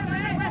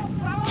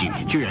今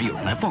天居然有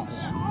人来放火。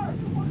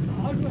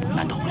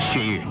难道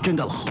薛岳人真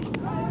的老了？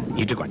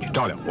你只管去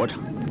照料火场，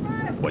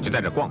我就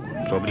在这逛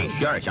逛，说不定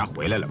薛二侠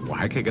回来了，我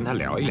还可以跟他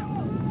聊一聊。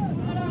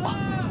啊，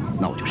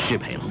那我就失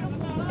陪了。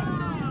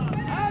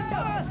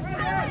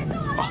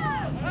啊，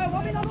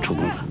楚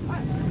公子，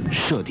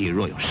舍弟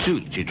若有失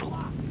礼之处，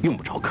用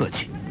不着客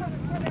气。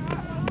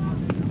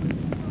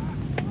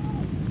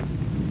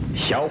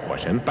小火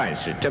神办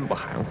事真不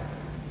含糊，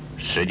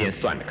时间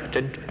算得可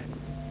真准。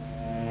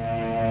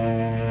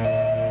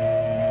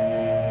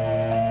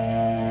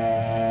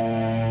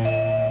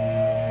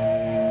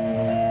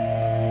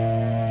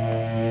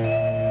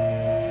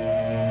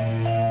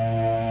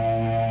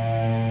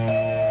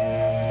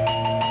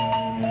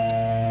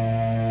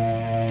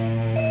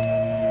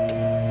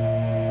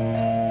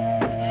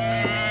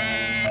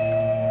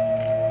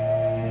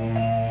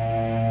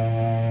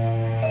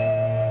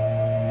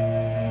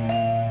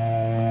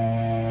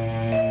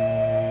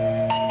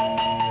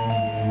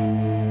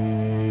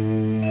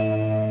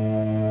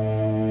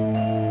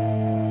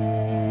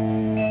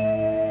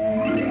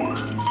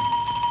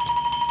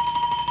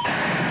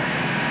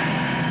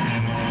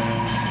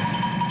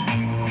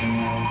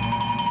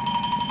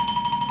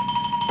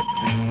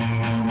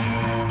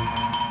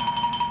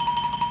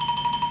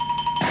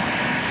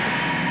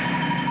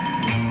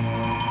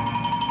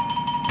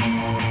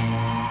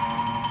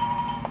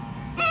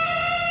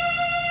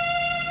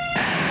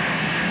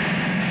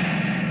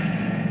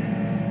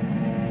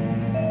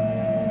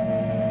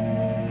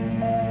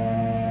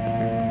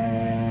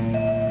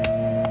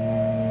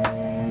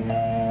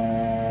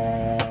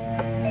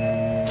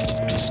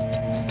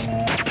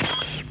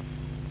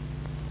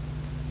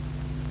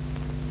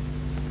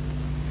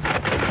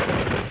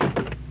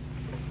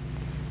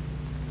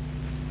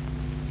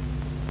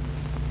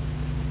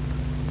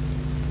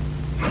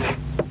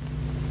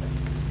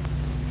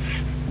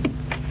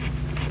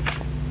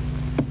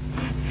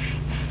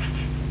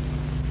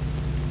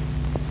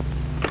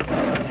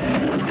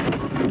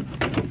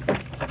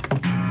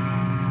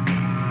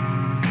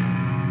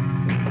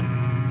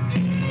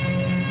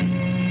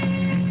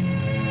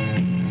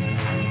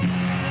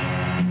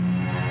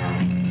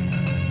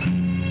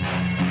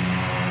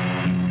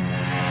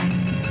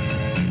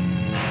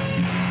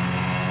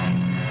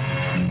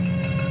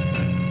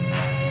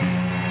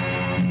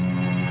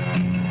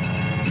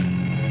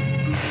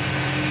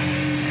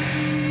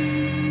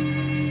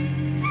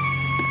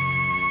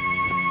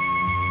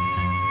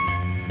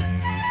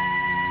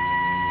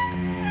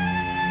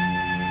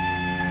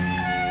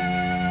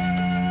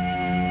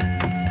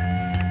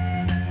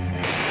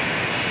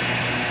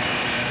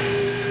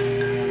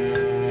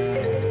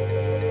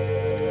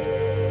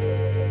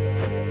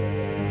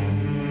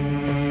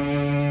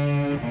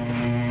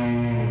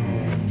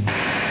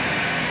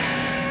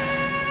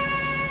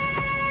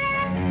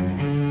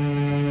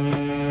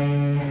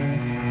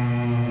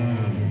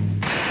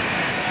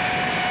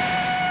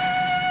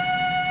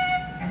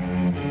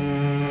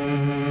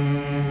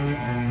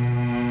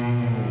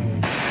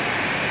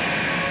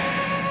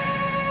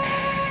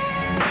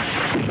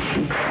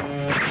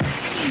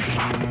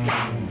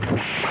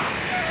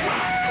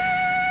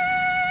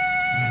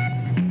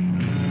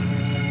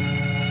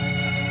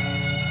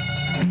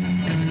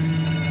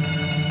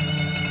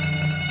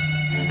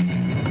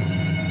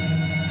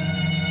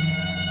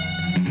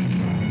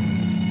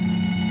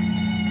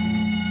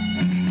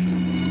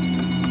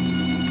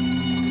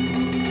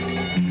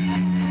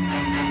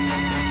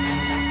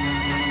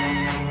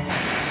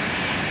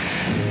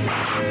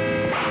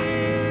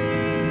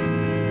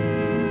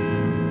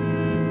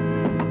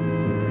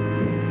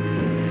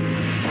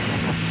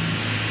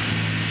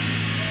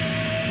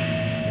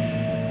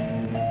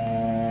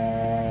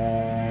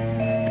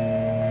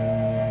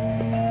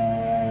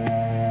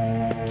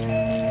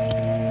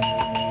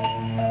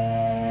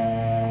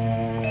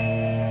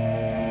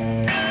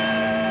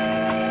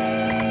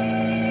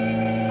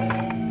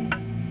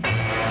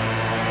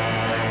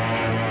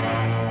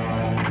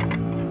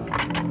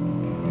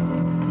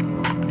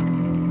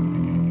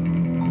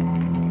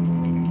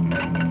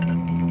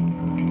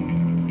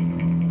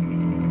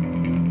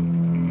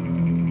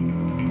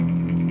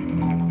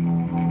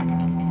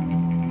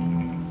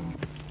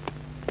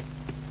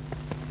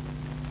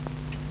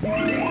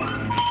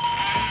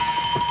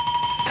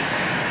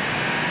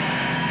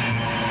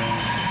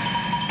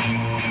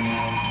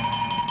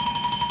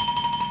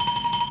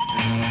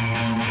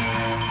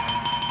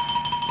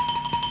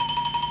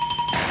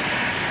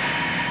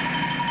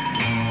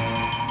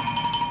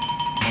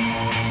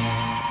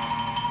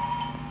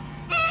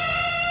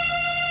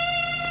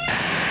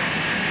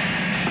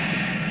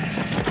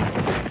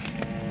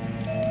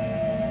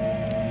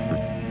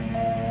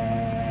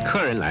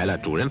人来了，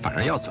主人反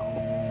而要走。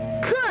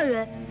客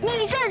人？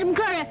你算什么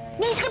客人？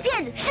你是个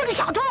骗子，是个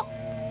小偷！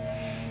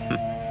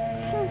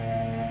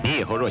你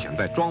以后若想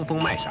再装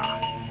疯卖傻，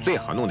最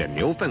好弄点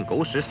牛粪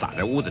狗屎撒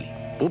在屋子里，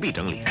不必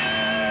整理。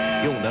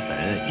用的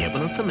粉也不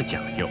能这么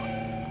讲究，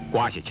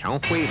刮些墙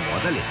灰抹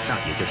在脸上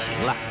也就行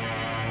了。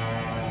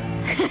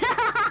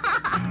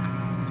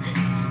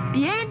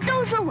别人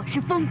都说我是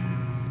疯子，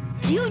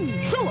只有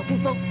你说我不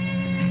疯。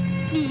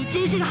你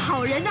真是个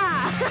好人呐！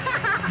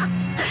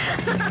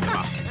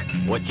啊，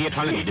我揭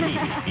穿了你的秘密，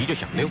你就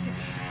想溜？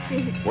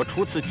我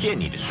初次见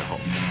你的时候，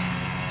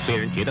虽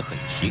然觉得很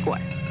奇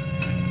怪，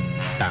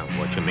但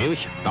我却没有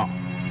想到，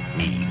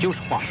你就是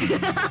画眉。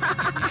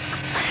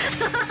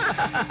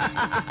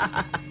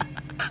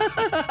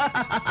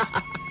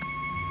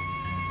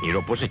你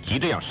若不是急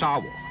着要杀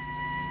我，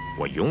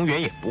我永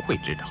远也不会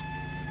知道。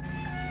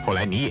后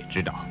来你也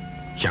知道，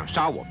想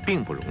杀我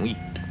并不容易，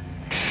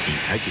你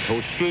才去偷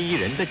薛衣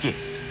人的剑，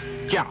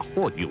嫁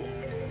祸于我，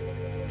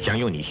想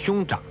用你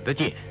兄长的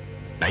剑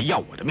来要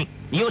我的命。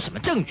你有什么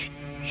证据？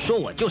说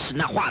我就是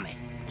那画眉？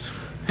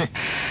哼，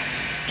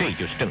这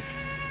就是证据。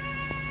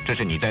这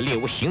是你在猎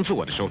屋行刺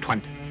我的时候穿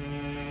的。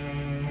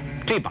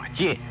这把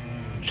剑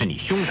是你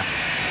兄长的，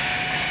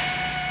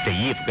这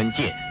衣服跟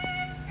剑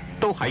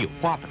都还有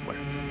花粉味儿。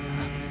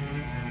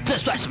这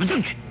算什么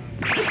证据？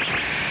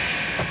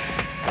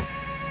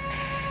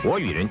我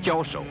与人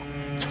交手，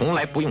从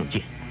来不用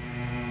剑。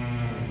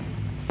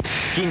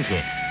今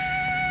天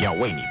要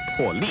为你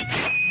破例。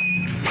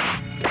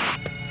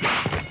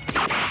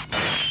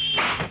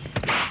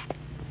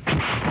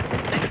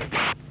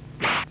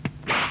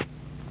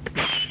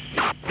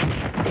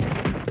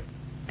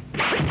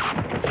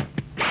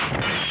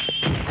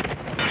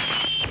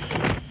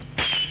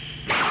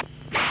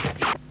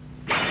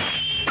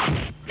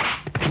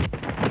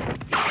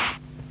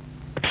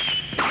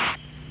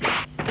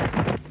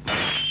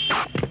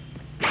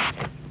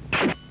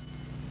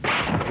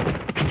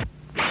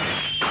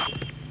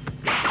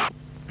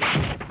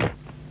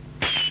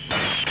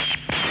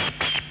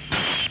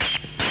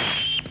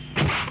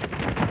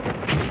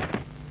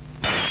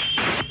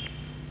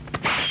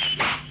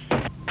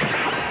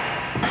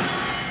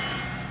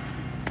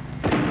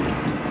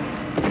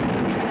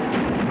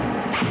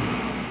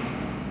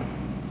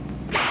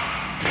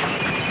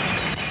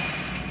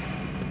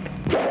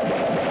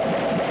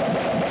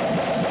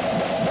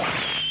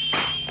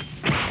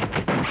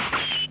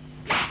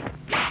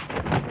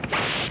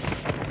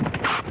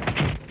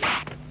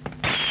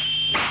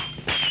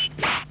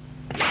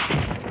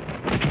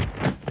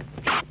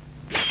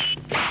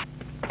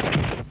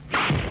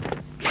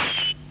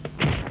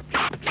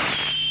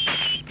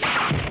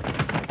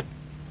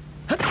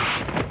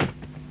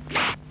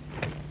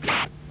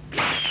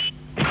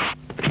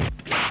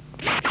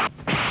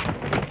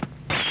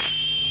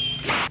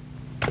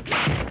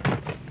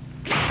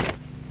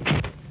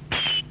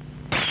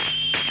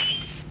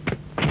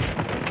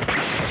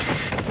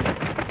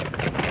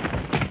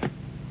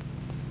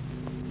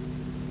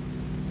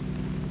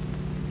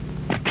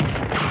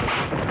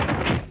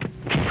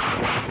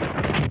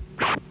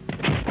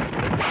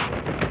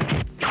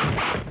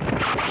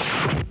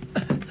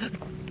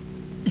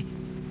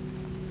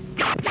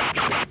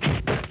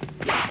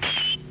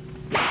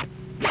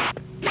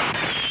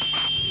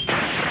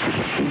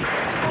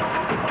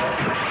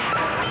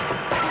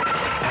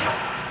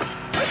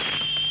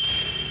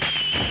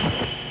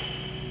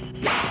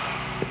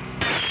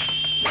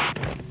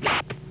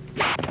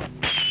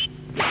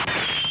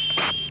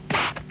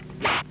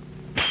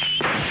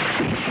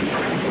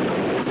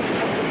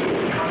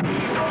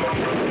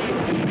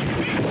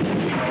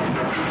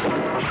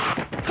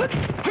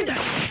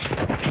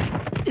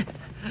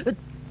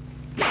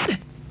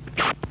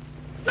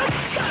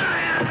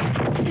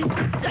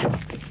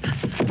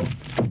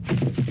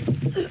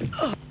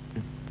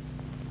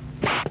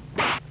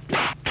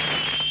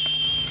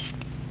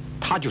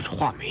他就是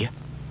画眉呀，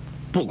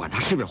不管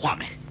他是不是画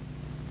眉，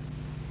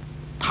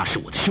他是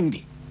我的兄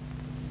弟。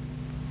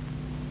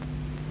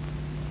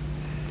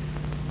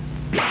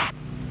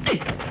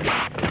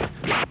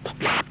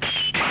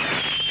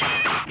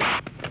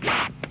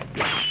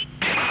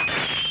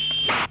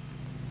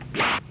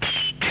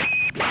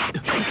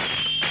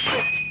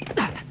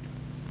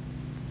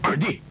二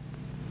弟，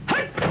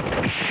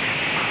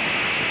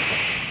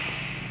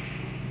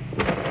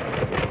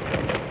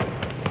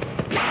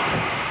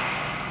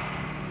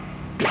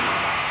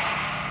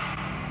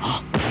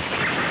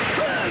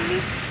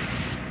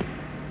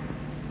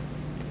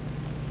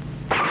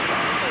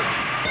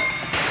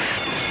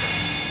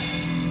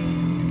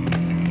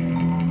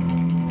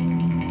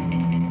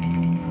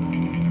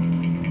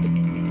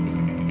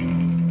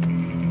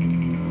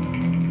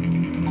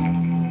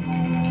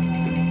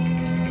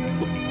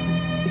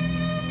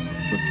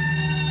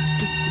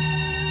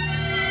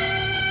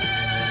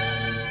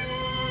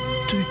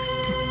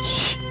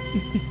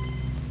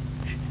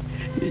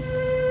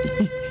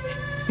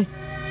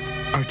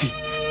二弟，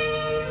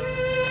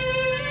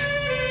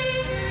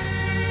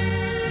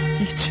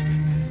一直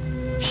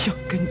想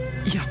跟你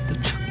一样的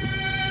成，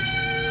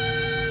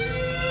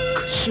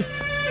可是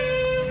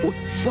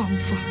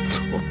犯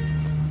错。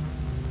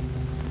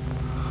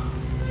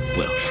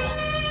不要说，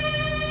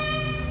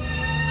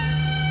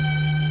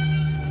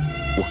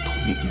我都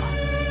明白。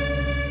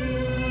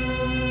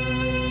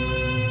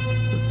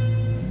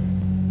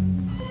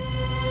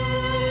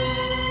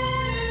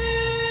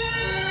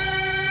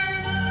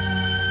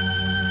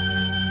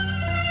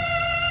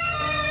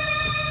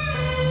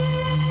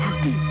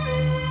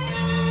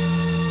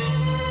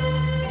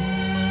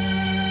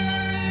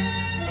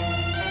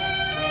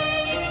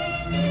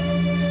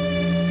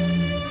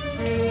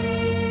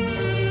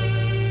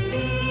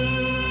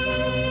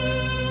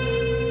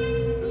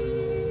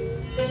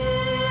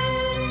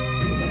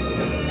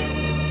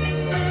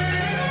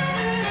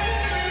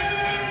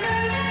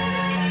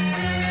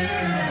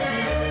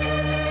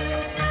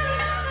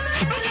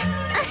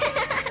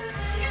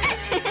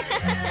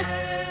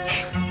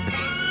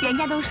人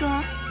家都说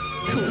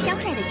楚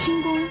香帅的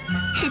轻功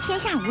是天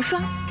下无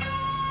双，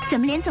怎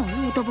么连走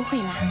路都不会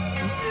啦？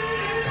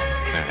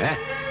哎，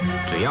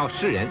只要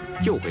是人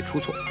就会出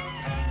错，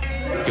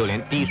就连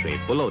滴水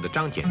不漏的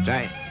张简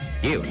斋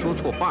也有说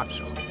错话的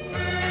时候。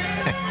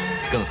嘿，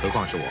更何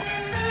况是我。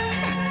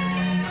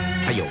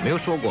他有没有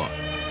说过，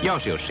要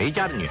是有谁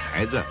家的女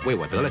孩子为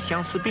我得了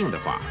相思病的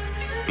话，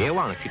别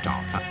忘了去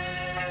找他？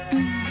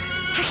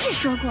他是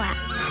说过啊。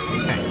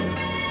哎，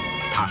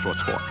他说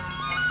错了。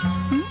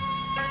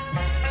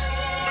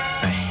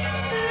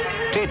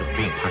这种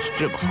病他是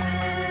治不好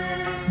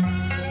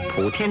的。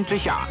普天之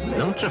下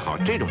能治好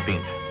这种病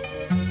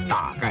人，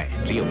大概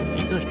只有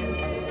一个人。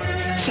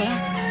谁呀？